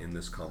brought in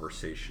this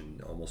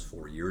conversation almost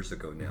 4 years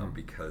ago now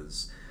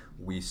because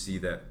we see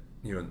that,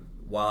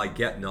 while I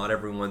get not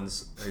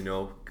everyone's,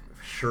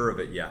 sure of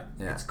it yet,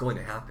 it's going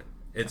to happen.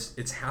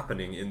 It's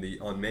happening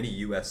on many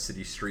U.S.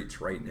 city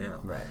streets right now.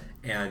 Right.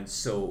 And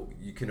so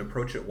you can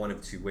approach it one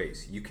of two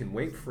ways. You can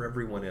wait for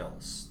everyone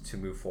else to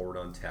move forward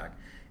on tech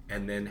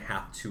and then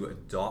have to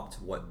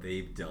adopt what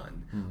they've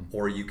done,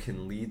 or you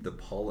can lead the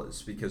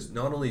policy, because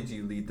not only do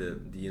you lead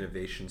the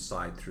innovation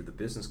side through the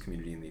business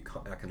community and the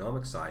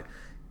economic side,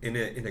 in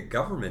a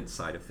government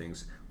side of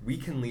things, we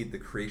can lead the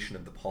creation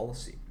of the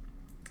policy.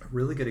 A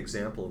really good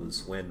example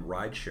is when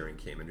ride sharing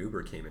came and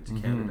Uber came into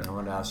Canada. I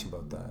wanted to ask you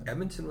about that.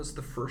 Edmonton was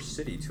the first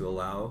city to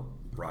allow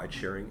ride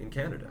sharing in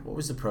Canada. What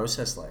was the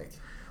process like?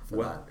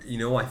 Well,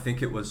 I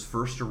think it was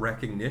first a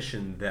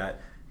recognition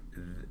that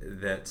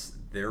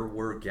there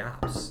were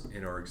gaps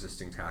in our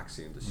existing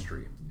taxi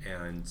industry,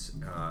 and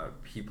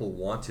people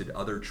wanted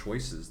other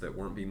choices that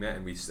weren't being met.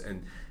 And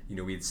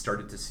we had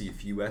started to see a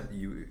few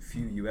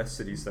U.S.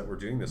 cities that were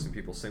doing this, and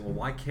people saying, "Well,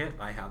 why can't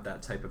I have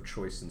that type of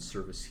choice and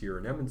service here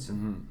in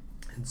Edmonton?"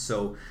 And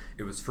so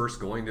it was first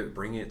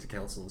bringing it to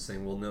council and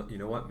saying, "Well, no, you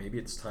know what? Maybe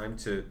it's time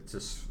to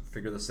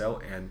figure this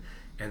out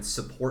and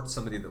support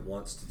somebody that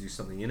wants to do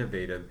something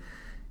innovative."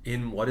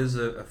 In what is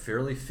a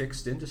fairly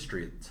fixed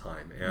industry at the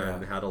time,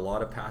 and had a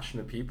lot of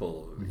passionate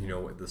people.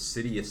 The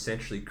city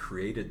essentially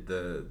created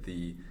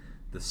the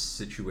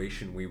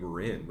situation we were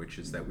in, which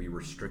is that we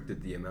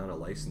restricted the amount of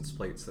license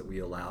plates that we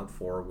allowed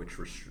for,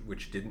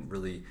 which didn't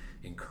really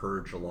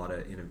encourage a lot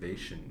of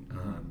innovation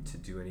to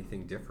do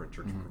anything different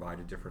or to provide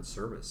a different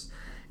service.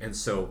 And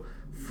so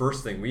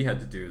first thing we had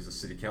to do as a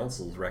city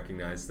council is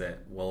recognize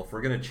that, well, if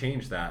we're going to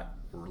change that,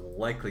 we're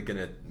likely going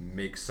to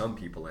make some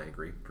people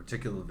angry,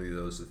 particularly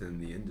those within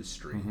the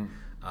industry,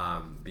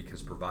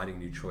 because providing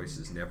new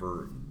choices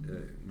never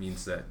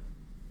means that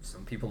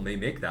some people may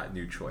make that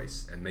new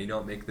choice and may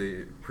not make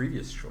the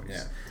previous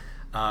choice.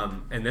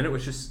 And then it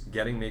was just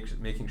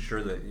making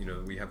sure that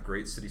we have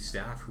great city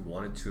staff who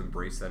wanted to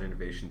embrace that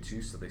innovation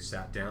too. So they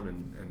sat down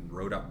and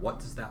wrote up, what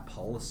does that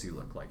policy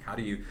look like? How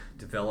do you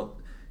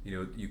develop?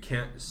 You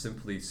can't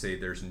simply say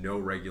there's no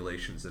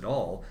regulations at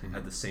all.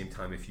 At the same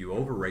time, if you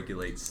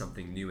over-regulate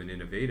something new and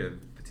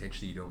innovative,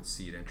 potentially you don't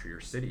see it enter your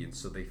city. And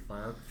so they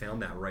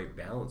found that right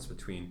balance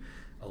between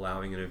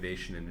allowing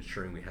innovation and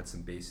ensuring we had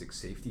some basic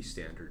safety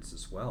standards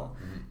as well.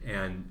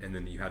 And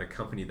then you had a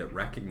company that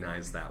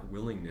recognized that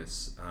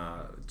willingness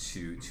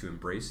to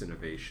embrace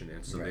innovation.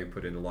 And so they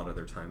put in a lot of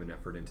their time and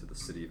effort into the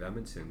city of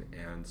Edmonton.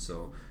 And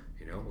so,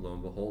 lo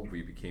and behold,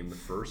 we became the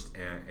first.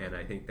 And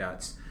I think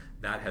that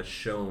has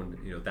shown,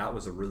 that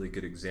was a really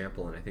good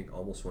example, and I think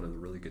almost one of the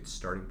really good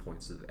starting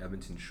points of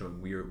Edmonton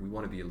showing we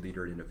want to be a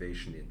leader in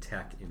innovation in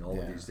tech in all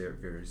of these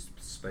various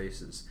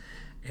spaces.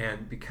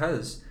 And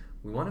because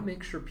we want to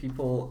make sure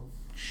people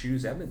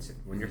choose Edmonton.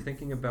 When you're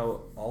thinking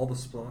about all the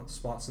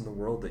spots in the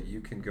world that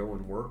you can go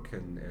and work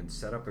and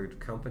set up a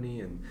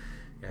company and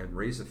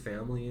raise a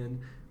family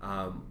in,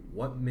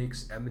 what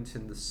makes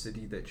Edmonton the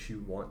city that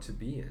you want to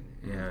be in?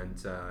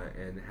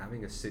 And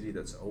having a city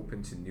that's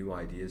open to new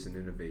ideas and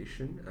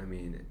innovation, I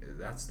mean,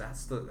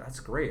 that's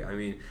great. I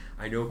mean,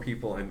 I know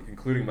people, and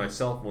including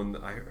myself, when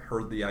I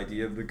heard the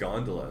idea of the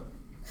gondola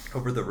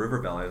over the river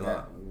valley, I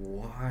thought,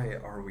 why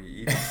are we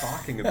even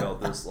talking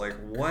about this? Like,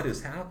 what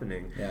is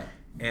happening?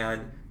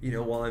 And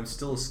while I'm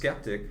still a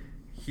skeptic,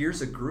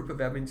 here's a group of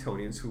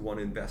Edmontonians who want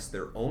to invest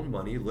their own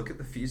money, look at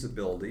the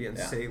feasibility, and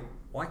say,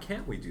 why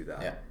can't we do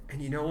that?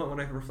 And you know what? When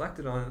I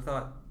reflected on it, I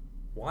thought,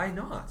 why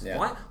not?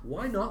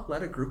 Why not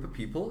let a group of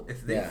people,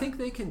 if they think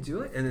they can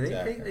do it and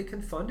they think they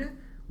can fund it,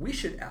 we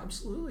should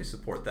absolutely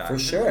support that. For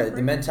sure.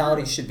 The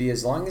mentality should be,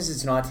 as long as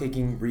it's not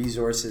taking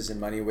resources and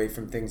money away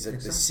from things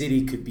that the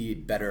city could be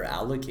better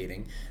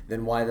allocating,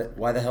 then why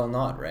the hell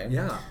not, right?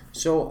 Yeah.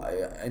 So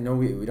I know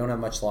we don't have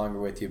much longer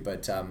with you,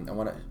 but I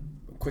want to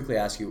quickly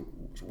ask you,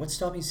 what's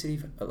stopping a city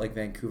like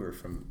Vancouver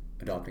from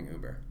adopting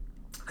Uber?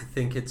 I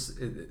think it's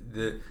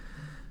the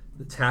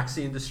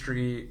taxi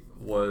industry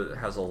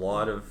has a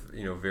lot of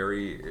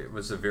it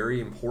was a very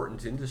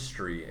important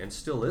industry and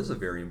still is a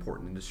very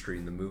important industry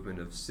in the movement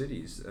of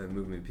cities,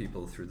 moving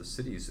people through the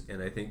cities.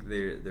 And I think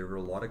there were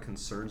a lot of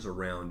concerns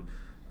around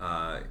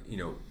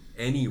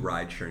any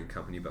ride-sharing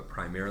company, but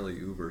primarily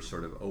Uber,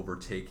 sort of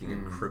overtaking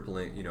and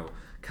crippling,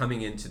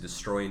 coming in to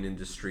destroy an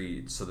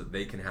industry so that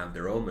they can have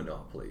their own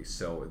monopoly.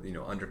 So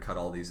undercut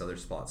all these other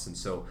spots. And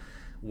so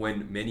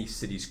when many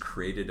cities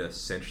created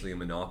essentially a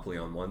monopoly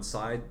on one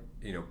side,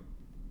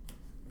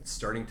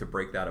 starting to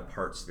break that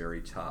apart is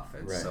very tough.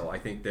 And so I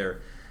think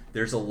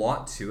there's a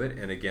lot to it,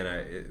 and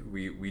again,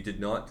 we did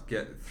not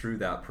get through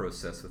that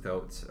process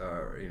without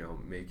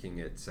making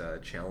it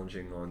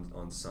challenging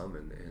on some,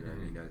 and I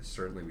mean,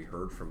 certainly we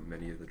heard from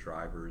many of the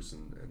drivers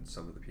and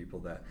some of the people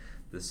that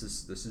this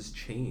has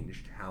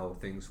changed how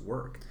things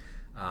work.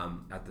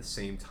 At the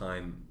same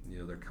time,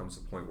 there comes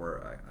a point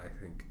where I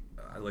think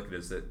I look at it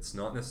as that it's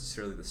not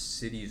necessarily the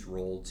city's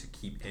role to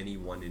keep any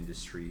one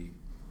industry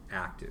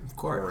active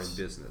or in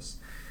business.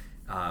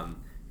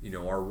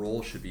 Our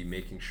role should be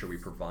making sure we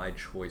provide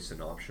choice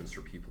and options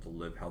for people to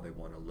live how they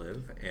want to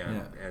live,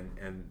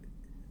 and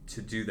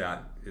to do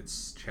that,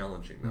 it's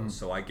challenging though.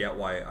 So I get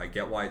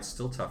why it's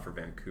still tough for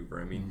Vancouver.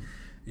 I mean,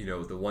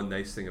 the one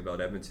nice thing about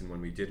Edmonton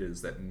when we did it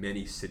is that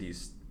many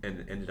cities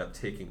ended up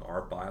taking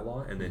our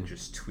bylaw and then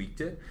just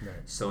tweaked it. Right.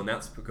 So, and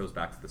that goes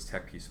back to this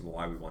tech piece of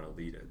why we want to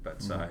lead it.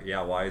 But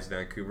why is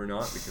Vancouver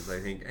not? Because I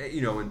think,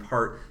 in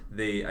part,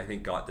 they, I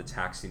think, got the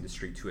taxi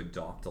industry to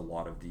adopt a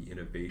lot of the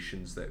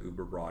innovations that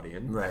Uber brought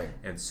in. Right.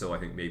 And so I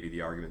think maybe the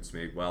argument's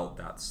made, well,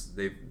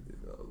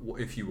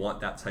 if you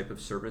want that type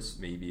of service,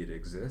 maybe it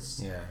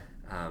exists.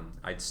 Yeah.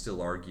 I'd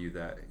still argue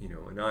that,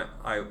 and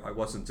I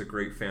wasn't a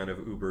great fan of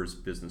Uber's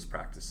business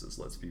practices,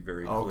 let's be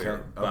very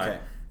clear.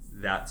 But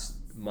that's,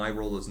 my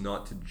role is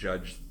not to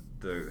judge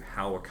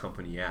how a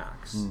company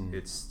acts.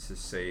 It's to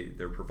say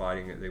they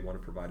want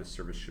to provide a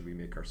service, should we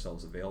make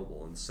ourselves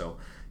available? And so,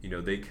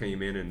 they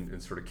came in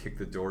and sort of kicked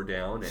the door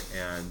down,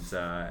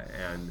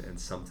 and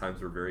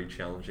sometimes were very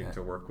challenging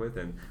to work with,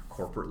 and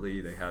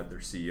corporately their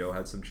CEO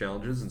had some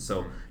challenges, and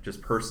so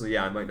just personally,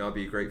 I might not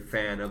be a great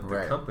fan of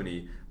the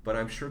company, but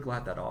I'm sure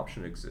glad that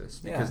option exists,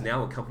 because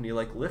now a company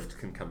like Lyft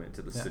can come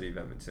into the city of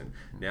Edmonton.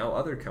 Now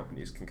other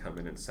companies can come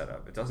in and set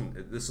up.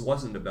 This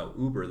wasn't about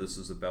Uber. This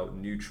was about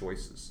new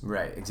choices.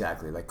 Right,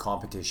 exactly. Like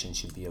competition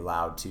should be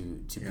allowed to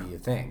be a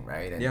thing,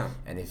 right?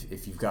 And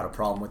if you've got a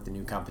problem with the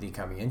new company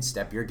coming in,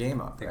 step your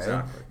game up, right?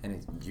 Exactly.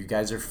 And you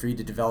guys are free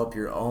to develop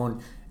your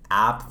own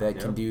app that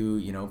can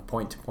do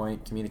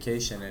point-to-point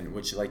communication, and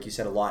which, like you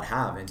said, a lot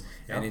have,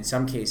 and in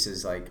some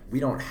cases, like,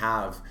 we don't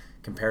have,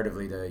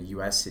 comparatively to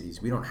US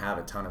cities, we don't have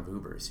a ton of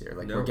Ubers here.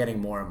 Like, we're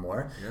getting more and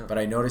more, but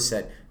I noticed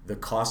that the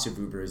cost of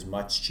Uber is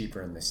much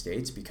cheaper in the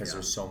States because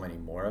there's so many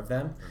more of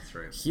them. That's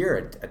right.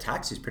 Here, a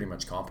taxi is pretty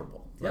much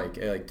comparable. Like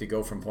to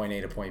go from point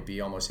A to point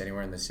B almost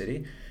anywhere in the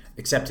city,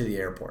 except to the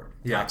airport.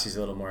 Taxi's a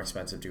little more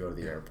expensive to go to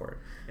the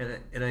airport.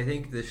 And I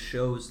think this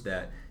shows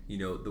that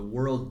the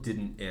world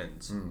didn't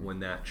end when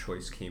that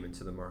choice came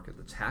into the market.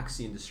 The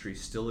taxi industry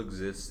still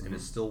exists and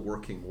is still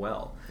working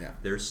well. Yeah.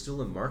 There's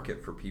still a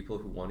market for people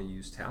who want to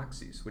use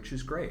taxis, which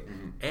is great.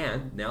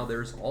 And now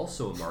there's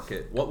also a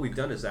market. What we've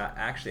done is that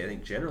actually, I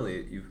think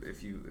generally,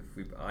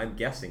 I'm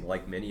guessing,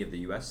 like many of the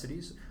U.S.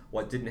 cities,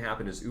 what didn't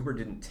happen is Uber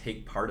didn't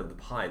take part of the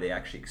pie. They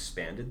actually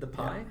expanded the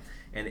pie,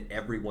 and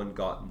everyone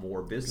got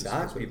more business.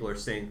 Exactly. People are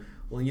saying,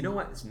 well, you know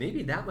what? It's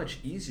maybe that much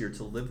easier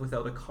to live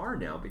without a car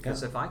now,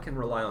 because if I can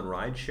rely on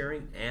ride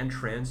sharing and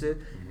transit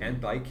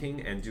and biking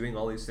and doing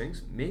all these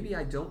things, maybe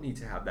I don't need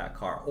to have that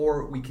car,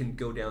 or we can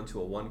go down to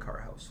a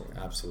one-car household.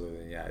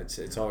 Absolutely, yeah.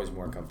 It's always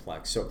more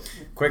complex. So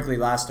quickly,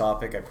 last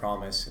topic, I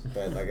promise.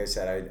 But like I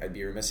said, I'd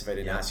be remiss if I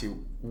didn't ask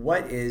you,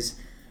 what is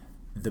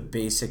the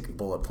basic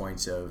bullet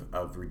points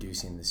of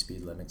reducing the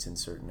speed limits in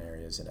certain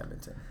areas in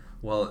Edmonton?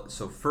 Well,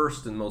 so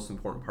first and most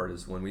important part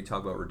is when we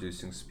talk about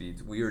reducing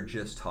speeds, we are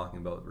just talking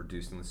about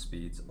reducing the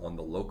speeds on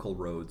the local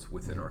roads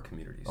within our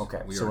communities.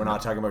 Okay, so we're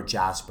not talking about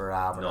Jasper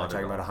Ave, we're not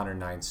talking about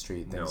 109th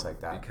Street, things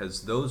like that.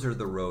 Because those are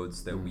the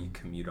roads that we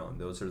commute on.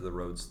 Those are the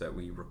roads that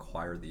we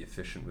require the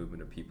efficient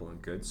movement of people and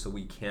goods, so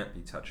we can't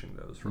be touching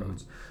those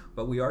roads.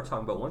 But we are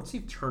talking about once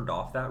you've turned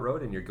off that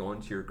road and you're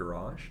going to your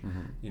garage,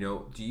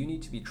 do you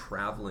need to be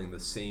traveling the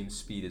same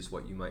speed as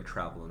what you might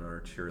travel on an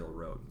arterial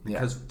road?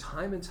 Because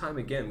time and time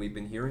again, we've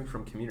been hearing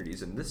from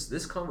communities, and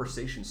this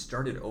conversation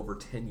started over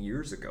 10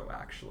 years ago,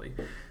 actually,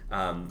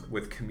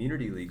 with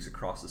community leagues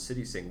across the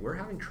city saying, we're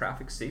having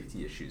traffic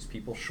safety issues,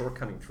 people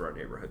shortcutting through our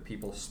neighborhood,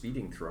 people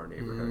speeding through our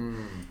neighborhood.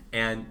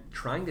 And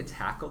trying to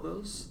tackle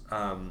those,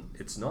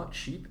 it's not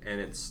cheap and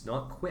it's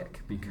not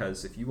quick,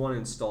 because if you want to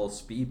install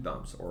speed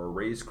bumps or a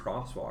raised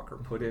crosswalk or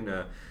put in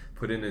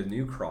a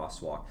new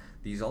crosswalk,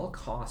 these all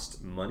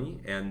cost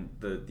money, and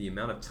the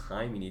amount of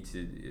time you need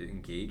to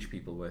engage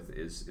people with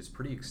is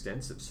pretty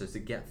extensive. So to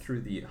get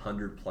through the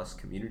 100+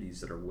 communities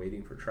that are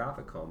waiting for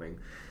traffic calming,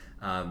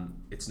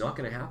 it's not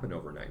going to happen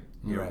overnight.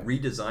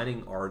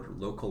 Redesigning our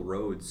local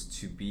roads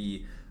to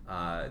be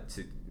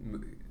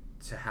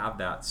to have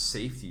that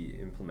safety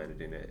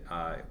implemented in it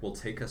will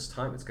take us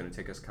time. It's going to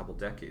take us a couple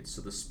decades.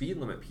 So the speed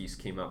limit piece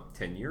came up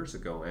 10 years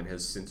ago and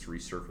has since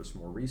resurfaced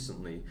more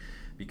recently,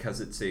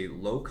 because it's a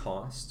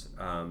low-cost,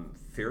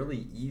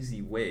 fairly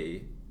easy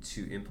way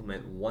to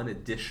implement one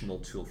additional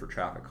tool for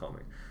traffic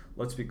calming.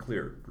 Let's be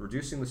clear,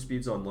 reducing the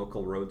speeds on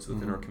local roads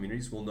within our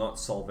communities will not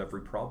solve every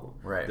problem.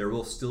 Right. There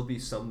will still be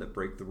some that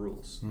break the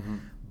rules.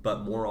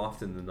 But more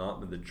often than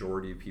not, the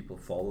majority of people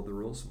follow the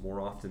rules.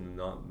 More often than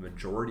not, the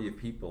majority of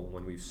people,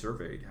 when we've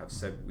surveyed, have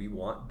said, we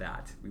want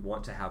that. We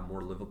want to have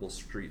more livable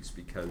streets,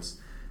 because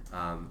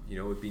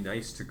It would be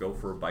nice to go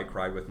for a bike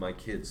ride with my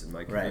kids in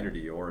my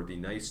community, or it'd be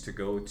nice to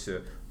go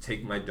to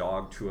take my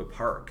dog to a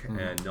park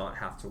and not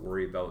have to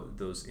worry about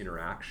those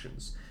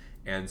interactions.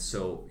 And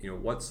so,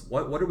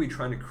 what are we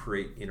trying to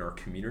create in our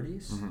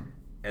communities?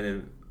 And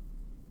then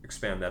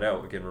expand that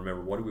out. Again,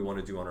 remember, what do we want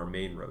to do on our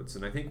main roads?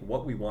 And I think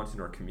what we want in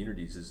our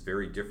communities is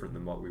very different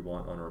than what we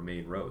want on our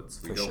main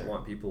roads. We don't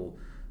want people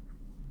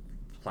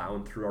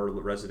plowing through our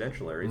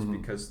residential areas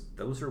because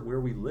those are where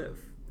we live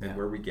and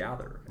where we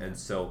gather. And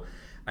so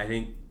I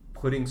think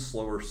putting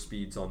slower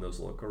speeds on those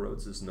local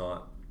roads is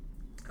not,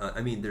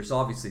 there's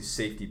obviously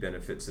safety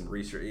benefits and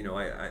research,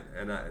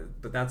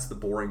 but that's the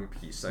boring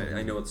piece.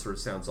 I know it sort of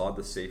sounds odd,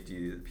 the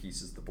safety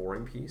piece is the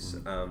boring piece.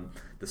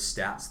 The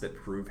stats that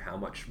prove how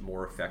much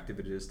more effective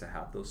it is to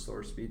have those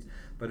slower speeds.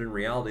 But in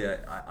reality,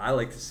 I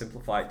like to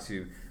simplify it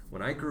to,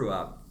 when I grew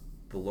up,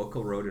 the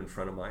local road in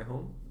front of my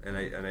home, and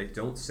I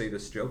don't say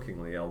this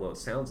jokingly, although it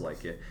sounds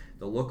like it,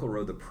 the local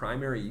road, the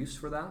primary use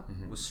for that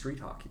was street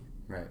hockey.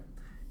 Right.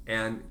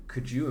 And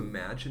could you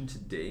imagine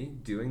today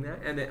doing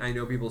that? And I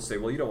know people say,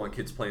 well, you don't want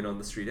kids playing on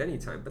the street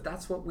anytime, but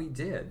that's what we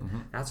did.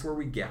 That's where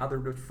we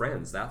gathered with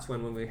friends. That's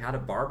when we had a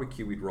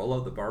barbecue, we'd roll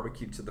out the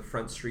barbecue to the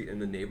front street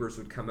and the neighbors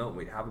would come out and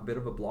we'd have a bit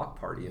of a block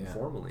party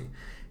informally.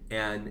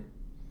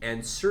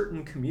 And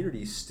certain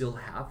communities still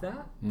have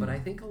that, but I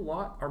think a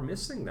lot are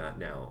missing that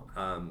now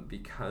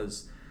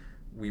because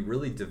we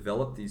really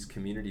developed these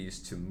communities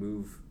to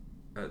move,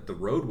 the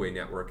roadway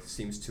network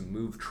seems to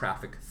move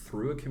traffic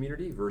through a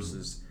community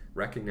versus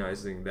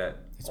recognizing that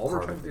all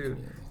we're trying to do,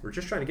 we're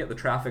just trying to get the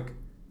traffic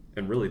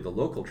and really the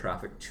local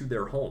traffic to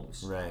their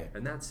homes, right?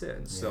 And that's it.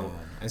 And so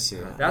I see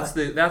that. That's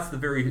the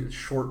very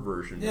short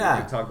version. Yeah,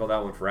 we could talk about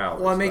that one for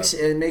hours. Well,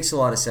 it makes a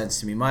lot of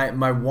sense to me.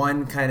 My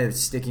one kind of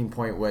sticking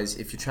point was,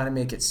 if you're trying to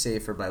make it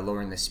safer by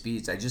lowering the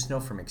speeds, I just know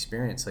from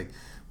experience, like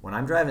when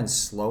I'm driving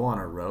slow on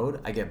a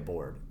road, I get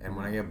bored, and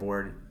when I get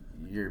bored,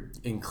 you're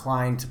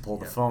inclined to pull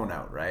the phone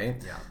out,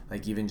 right? Yeah.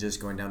 Like even just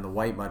going down the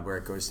white mud where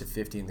it goes to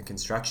 50 in the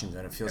construction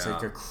zone, it feels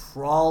like you're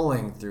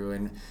crawling through,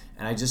 and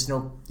I just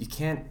know you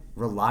can't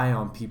rely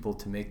on people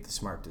to make the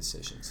smart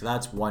decision. So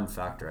that's one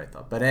factor, I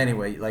thought. But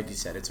anyway, like you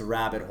said, it's a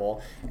rabbit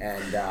hole,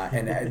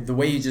 and the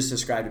way you just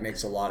described it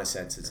makes a lot of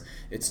sense.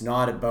 It's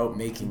not about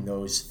making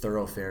those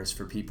thoroughfares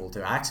for people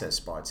to access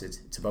spots.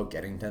 It's about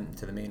getting them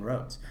to the main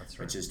roads,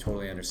 which is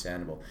totally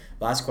understandable.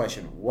 Last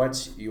question: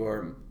 what's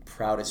your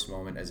proudest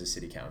moment as a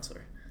city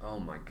councilor? Oh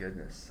my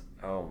goodness!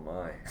 Oh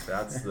my,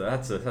 that's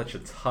such a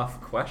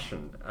tough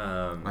question.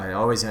 I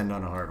always end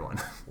on a hard one.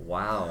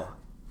 Wow.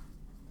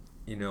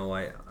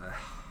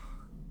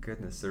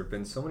 Goodness, there have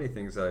been so many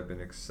things that I've been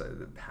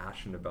excited,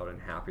 passionate about,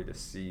 and happy to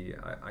see.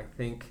 I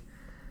think,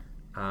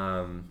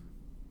 the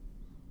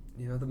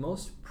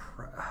most.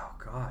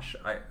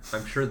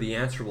 I'm sure the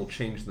answer will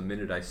change the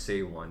minute I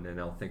say one, and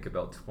I'll think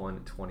about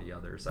 20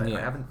 others. I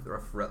haven't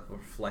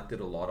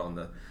reflected a lot on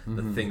the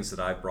things that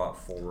I've brought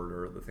forward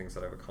or the things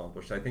that I've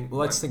accomplished. I think.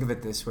 Well, let's think of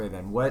it this way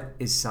then. What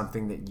is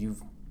something that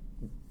you've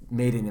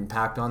made an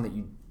impact on that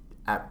you,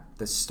 at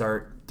the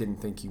start,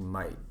 didn't think you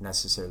might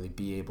necessarily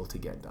be able to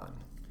get done?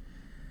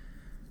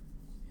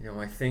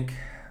 I think,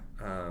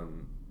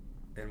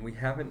 and we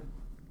haven't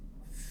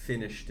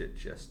finished it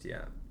just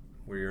yet.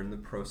 We're in the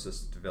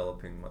process of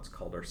developing what's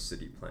called our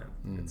city plan.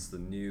 It's the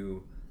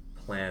new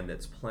plan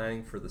that's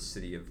planning for the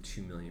city of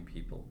 2 million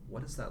people.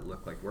 What does that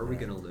look like? Where are we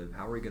going to live?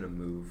 How are we going to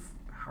move?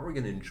 How are we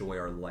going to enjoy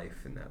our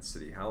life in that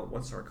city?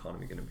 What's our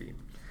economy going to be?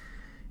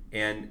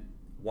 And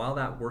while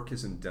that work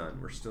isn't done,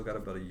 we're still got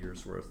about a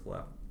year's worth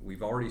left.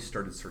 We've already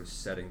started sort of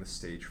setting the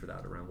stage for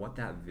that, around what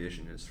that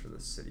vision is for the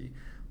city.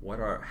 What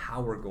are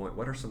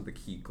some of the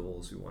key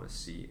goals we want to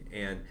see?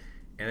 And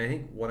I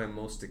think what I'm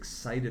most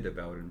excited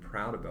about and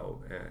proud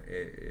about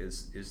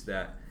is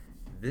that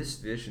this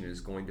vision is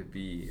going to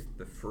be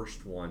the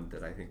first one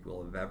that I think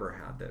we'll have ever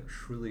had that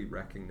truly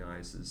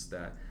recognizes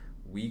that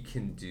we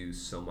can do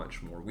so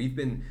much more. We've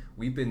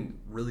been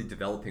really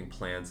developing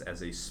plans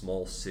as a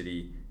small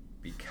city,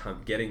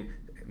 getting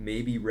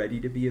maybe ready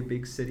to be a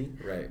big city.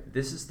 Right.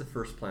 This is the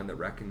first plan that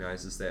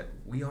recognizes that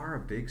we are a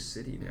big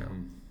city now,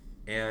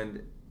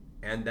 and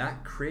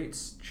that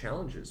creates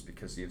challenges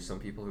because you have some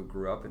people who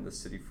grew up in the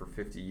city for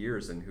 50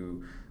 years and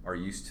who are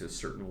used to a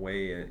certain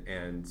way,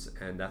 and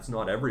that's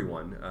not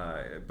everyone,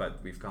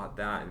 but we've got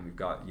that, and we've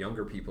got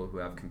younger people who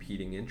have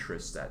competing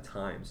interests at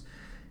times.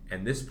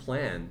 And this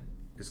plan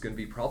is going to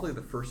be probably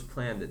the first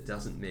plan that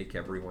doesn't make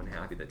everyone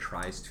happy, that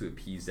tries to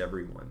appease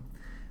everyone.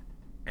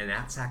 And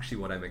that's actually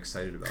what I'm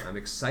excited about. I'm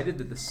excited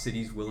that the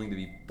city's willing to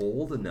be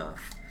bold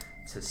enough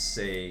to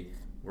say,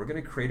 we're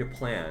going to create a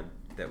plan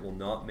that will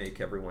not make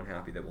everyone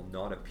happy, that will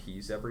not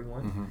appease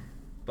everyone,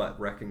 but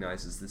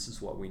recognizes this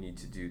is what we need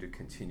to do to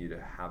continue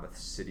to have a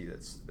city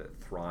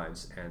that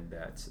thrives, and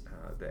that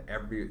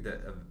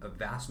a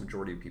vast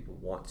majority of people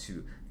want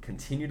to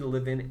continue to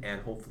live in,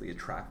 and hopefully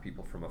attract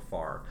people from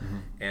afar.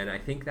 And I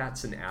think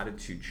that's an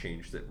attitude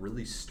change that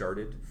really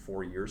started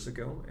 4 years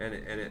ago, and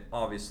it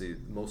obviously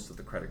most of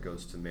the credit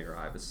goes to Mayor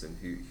Iveson,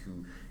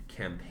 who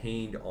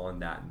campaigned on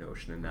that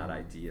notion and that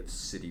idea of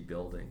city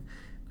building.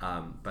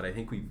 but I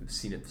think we've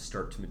seen it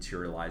start to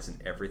materialize in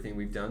everything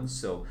we've done.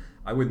 So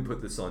I wouldn't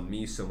put this on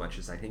me so much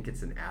as I think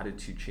it's an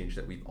attitude change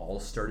that we've all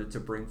started to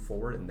bring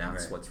forward, and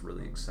that's what's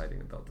really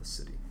exciting about the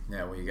city.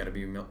 Yeah, well, you got to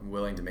be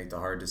willing to make the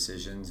hard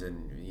decisions,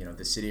 and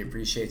the city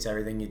appreciates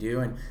everything you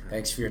do. And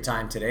thanks for your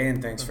time today,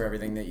 and thanks for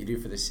everything that you do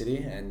for the city.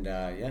 And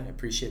I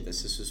appreciate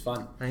this. This was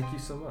fun. Thank you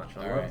so much.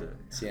 I loved it.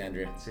 See you,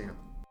 Andrea. See you.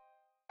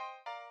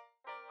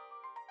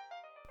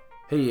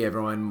 Hey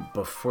everyone,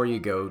 before you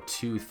go,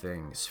 two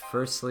things.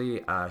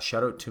 Firstly,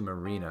 shout out to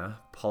Marina,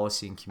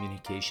 Policy and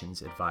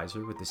Communications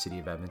Advisor with the City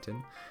of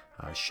Edmonton.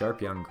 A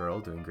sharp young girl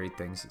doing great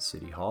things at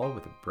City Hall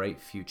with a bright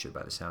future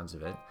by the sounds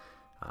of it.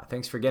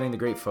 Thanks for getting the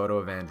great photo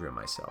of Andrew and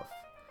myself.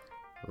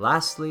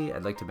 Lastly,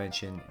 I'd like to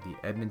mention the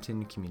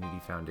Edmonton Community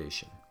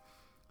Foundation.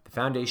 The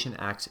foundation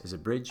acts as a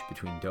bridge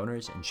between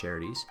donors and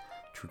charities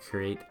to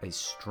create a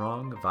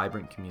strong,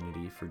 vibrant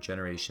community for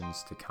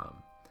generations to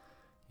come.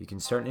 You can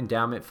start an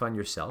endowment fund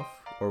yourself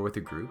or with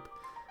a group,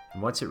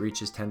 and once it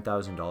reaches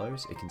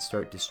 $10,000, it can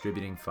start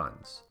distributing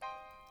funds.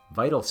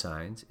 Vital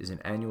Signs is an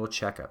annual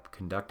checkup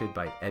conducted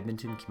by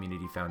Edmonton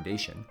Community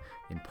Foundation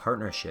in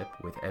partnership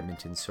with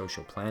Edmonton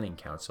Social Planning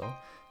Council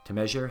to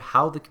measure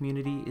how the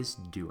community is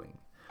doing.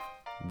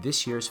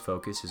 This year's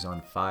focus is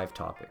on 5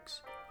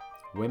 topics: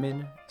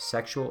 women,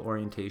 sexual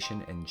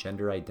orientation and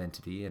gender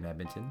identity in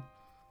Edmonton,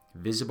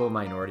 visible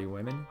minority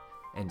women,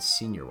 and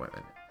senior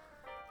women.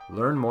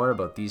 Learn more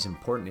about these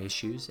important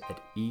issues at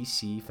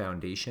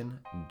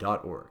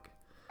ecfoundation.org.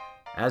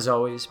 As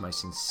always, my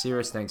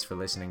sincerest thanks for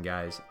listening,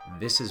 guys.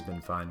 This has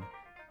been fun.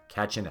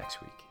 Catch you next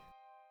week.